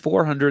scores his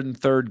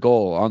 403rd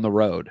goal on the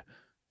road,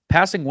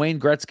 passing Wayne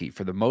Gretzky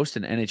for the most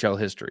in NHL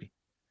history.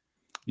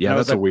 Yeah,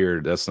 that's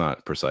weird. That's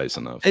not precise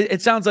enough.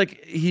 It sounds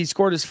like he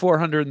scored his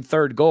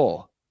 403rd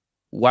goal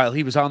while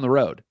he was on the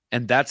road,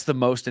 and that's the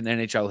most in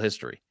NHL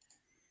history.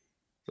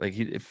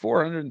 Like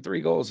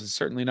 403 goals is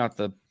certainly not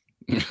the.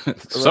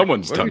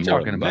 Someone's done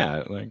more than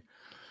that. Like,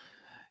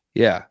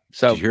 yeah.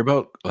 So did you hear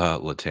about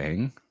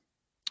Letang?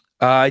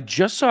 I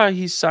just saw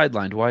he's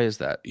sidelined. Why is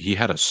that? He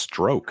had a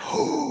stroke.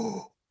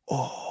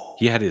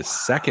 He had his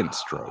second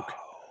stroke.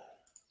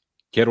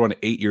 He had one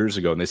 8 years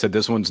ago, and they said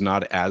this one's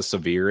not as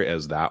severe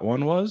as that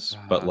one was,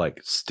 but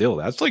like still,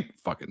 that's like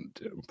fucking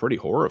pretty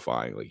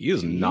horrifying. Like he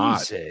is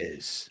not.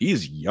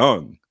 He's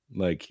young.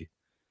 Like,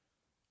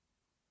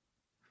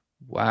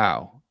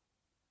 wow.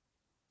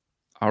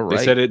 All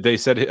right. They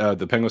said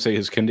the Penguins say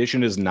his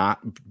condition is not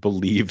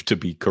believed to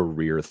be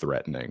career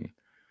threatening.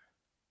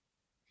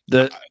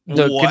 The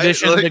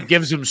condition that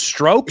gives him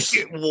strokes?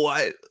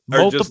 What?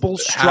 Multiple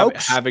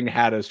strokes? Having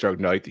had a stroke,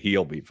 no,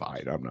 he'll be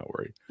fine. I'm not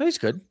worried. No, he's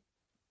good.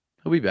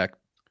 He'll be back.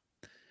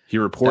 He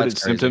reported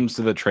symptoms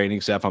to the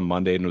training staff on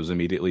Monday and was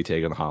immediately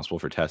taken to the hospital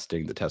for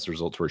testing. The test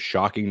results were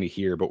shocking to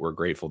hear, but we're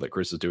grateful that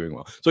Chris is doing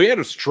well. So he had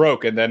a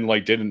stroke and then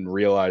didn't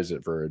realize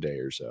it for a day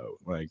or so.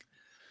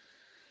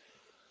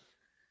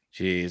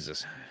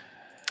 Jesus.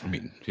 I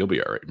mean, he'll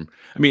be all right.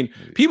 I mean,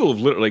 people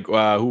have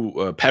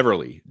literally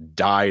Peverly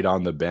died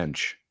on the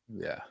bench.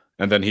 Yeah.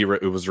 And then it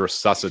was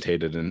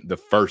resuscitated. And the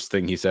first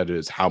thing he said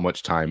is how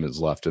much time is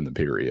left in the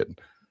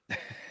period.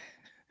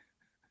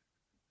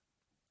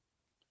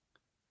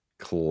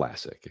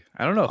 Classic.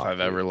 I don't know if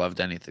I've ever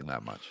loved anything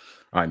that much.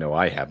 I know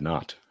I have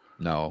not.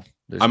 No.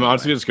 I'm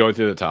honestly just going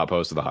through the top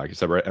post of the hockey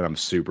subreddit, and I'm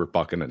super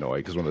fucking annoyed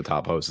because one of the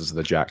top posts is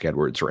the Jack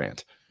Edwards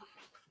rant.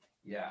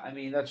 Yeah, I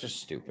mean, that's just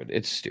stupid.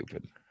 It's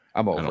stupid.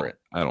 I'm over it.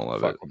 I don't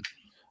love Fuck it. them.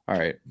 All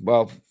right.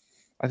 Well,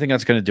 I think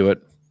that's going to do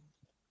it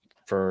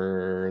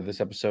for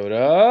this episode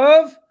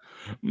of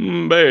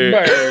Bear.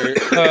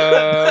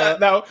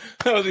 No,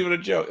 that was even a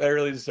joke. I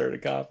really just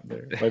started coughing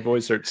there. My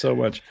voice hurts so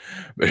much.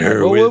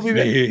 Bear with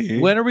me.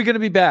 When are we going to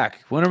be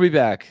back?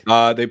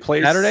 They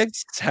play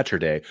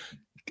Saturday.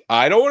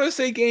 I don't want to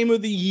say game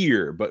of the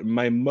year, but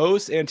my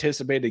most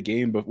anticipated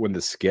game when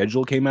the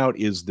schedule came out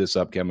is this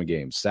upcoming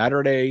game.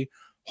 Saturday,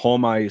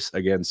 home ice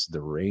against the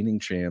reigning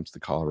champs, the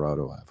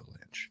Colorado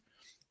Avalanche.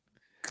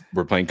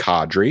 We're playing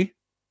Kadri.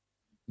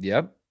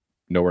 Yep.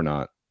 No, we're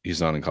not. He's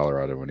not in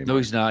Colorado anymore. No,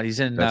 he's not. He's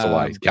in. That's a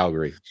lie.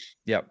 Calgary.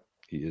 Yep.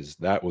 He is.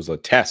 That was a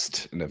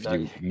test, and if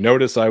you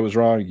notice I was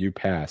wrong, you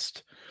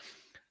passed.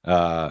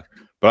 But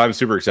I'm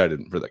super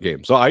excited for that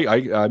game. So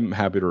I'm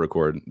happy to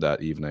record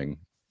that evening.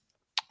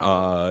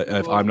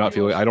 If I'm not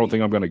feeling, I don't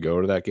think I'm going to go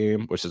to that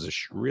game, which is a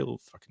real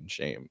fucking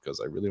shame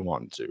because I really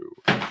wanted to.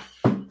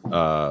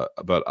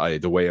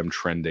 But the way I'm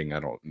trending,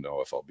 I don't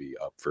know if I'll be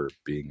up for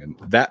being in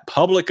that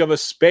public of a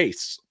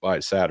space by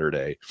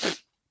Saturday.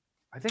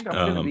 I think I'm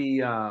going to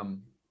be.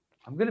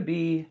 I'm going to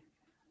be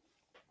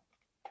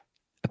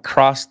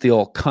across the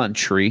old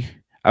country.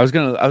 I was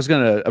gonna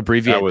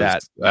abbreviate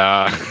that.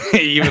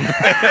 Even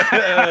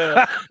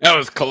that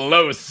was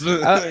close.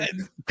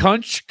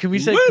 Cunch? Can we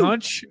say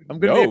cunch? I'm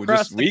gonna be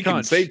across the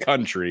can say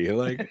country.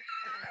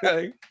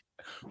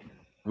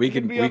 We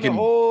can the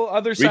whole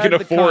other side. We can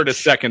of the afford cunch. a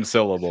second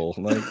syllable.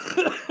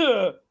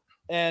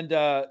 And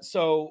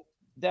so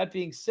that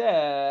being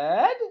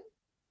said,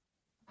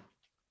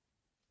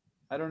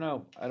 I don't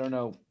know.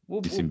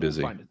 You seem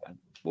busy.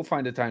 We'll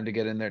find a time to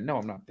get in there. No,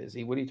 I'm not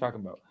busy. What are you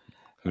talking about?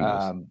 Who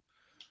knows?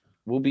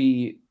 We'll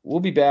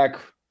be back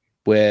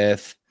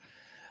with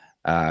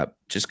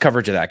just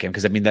coverage of that game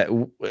because I mean that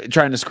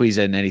trying to squeeze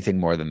in anything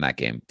more than that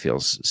game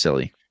feels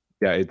silly.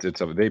 Yeah, it's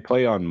they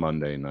play on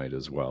Monday night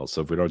as well.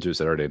 So if we don't do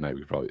Saturday night,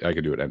 I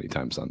could do it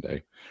anytime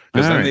Sunday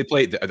because then they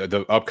play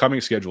the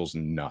upcoming schedule's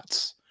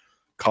nuts.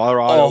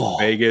 Colorado,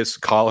 Vegas,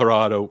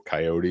 Colorado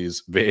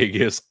Coyotes,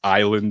 Vegas,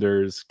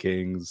 Islanders,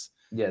 Kings.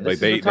 Yeah,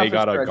 they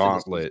got a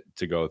gauntlet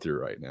to go through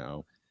right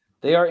now.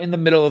 They are in the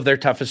middle of their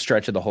toughest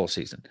stretch of the whole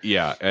season.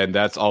 Yeah, and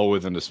that's all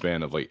within the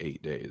span of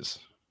 8 days.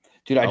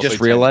 Dude, I just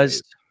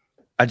realized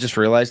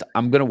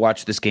I'm going to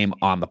watch this game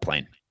on the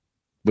plane,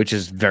 which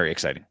is very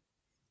exciting.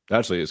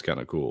 Actually, it's kind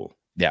of cool.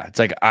 Yeah,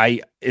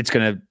 it's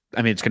going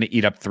to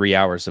eat up 3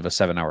 hours of a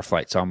 7-hour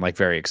flight. So I'm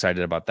very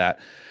excited about that.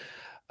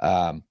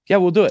 Yeah,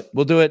 we'll do it.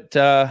 We'll do it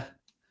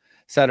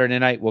Saturday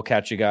night. We'll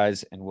catch you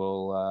guys and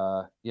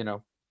we'll,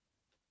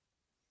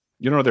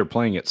 they're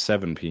playing at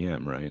 7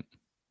 p.m., right?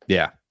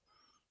 Yeah.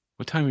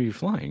 What time are you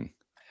flying?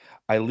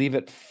 I leave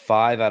at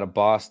 5 out of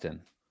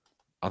Boston.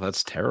 Oh,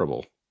 that's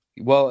terrible.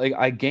 Well,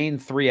 I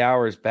gained 3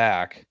 hours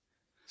back.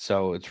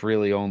 So it's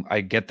really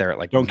I get there at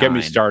Don't 9. get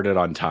me started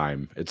on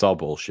time. It's all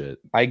bullshit.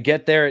 I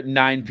get there at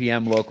 9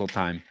 p.m. local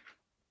time.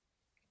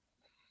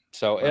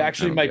 So it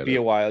actually might be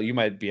a while. You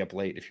might be up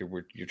late if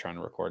you're trying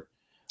to record.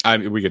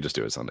 We could just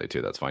do it Sunday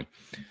too. That's fine.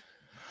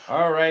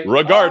 All right.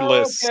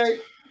 Regardless. Okay.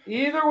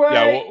 Either way.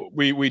 Yeah,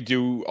 we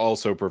do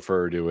also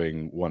prefer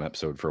doing one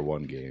episode for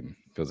one game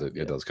because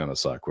it does kind of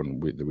suck when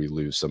we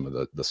lose some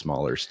of the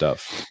smaller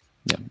stuff.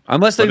 Yeah.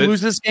 Unless they lose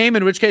this game,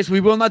 in which case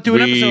we will not do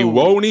an episode. We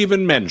won't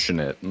even mention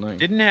it.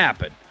 Didn't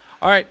happen.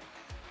 All right.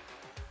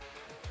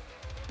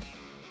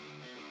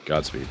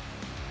 Godspeed.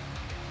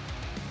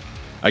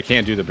 I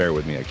can't do the bear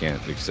with me. I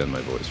can't extend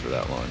my voice for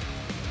that long.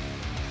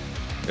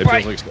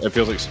 It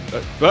feels like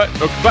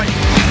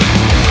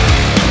bye.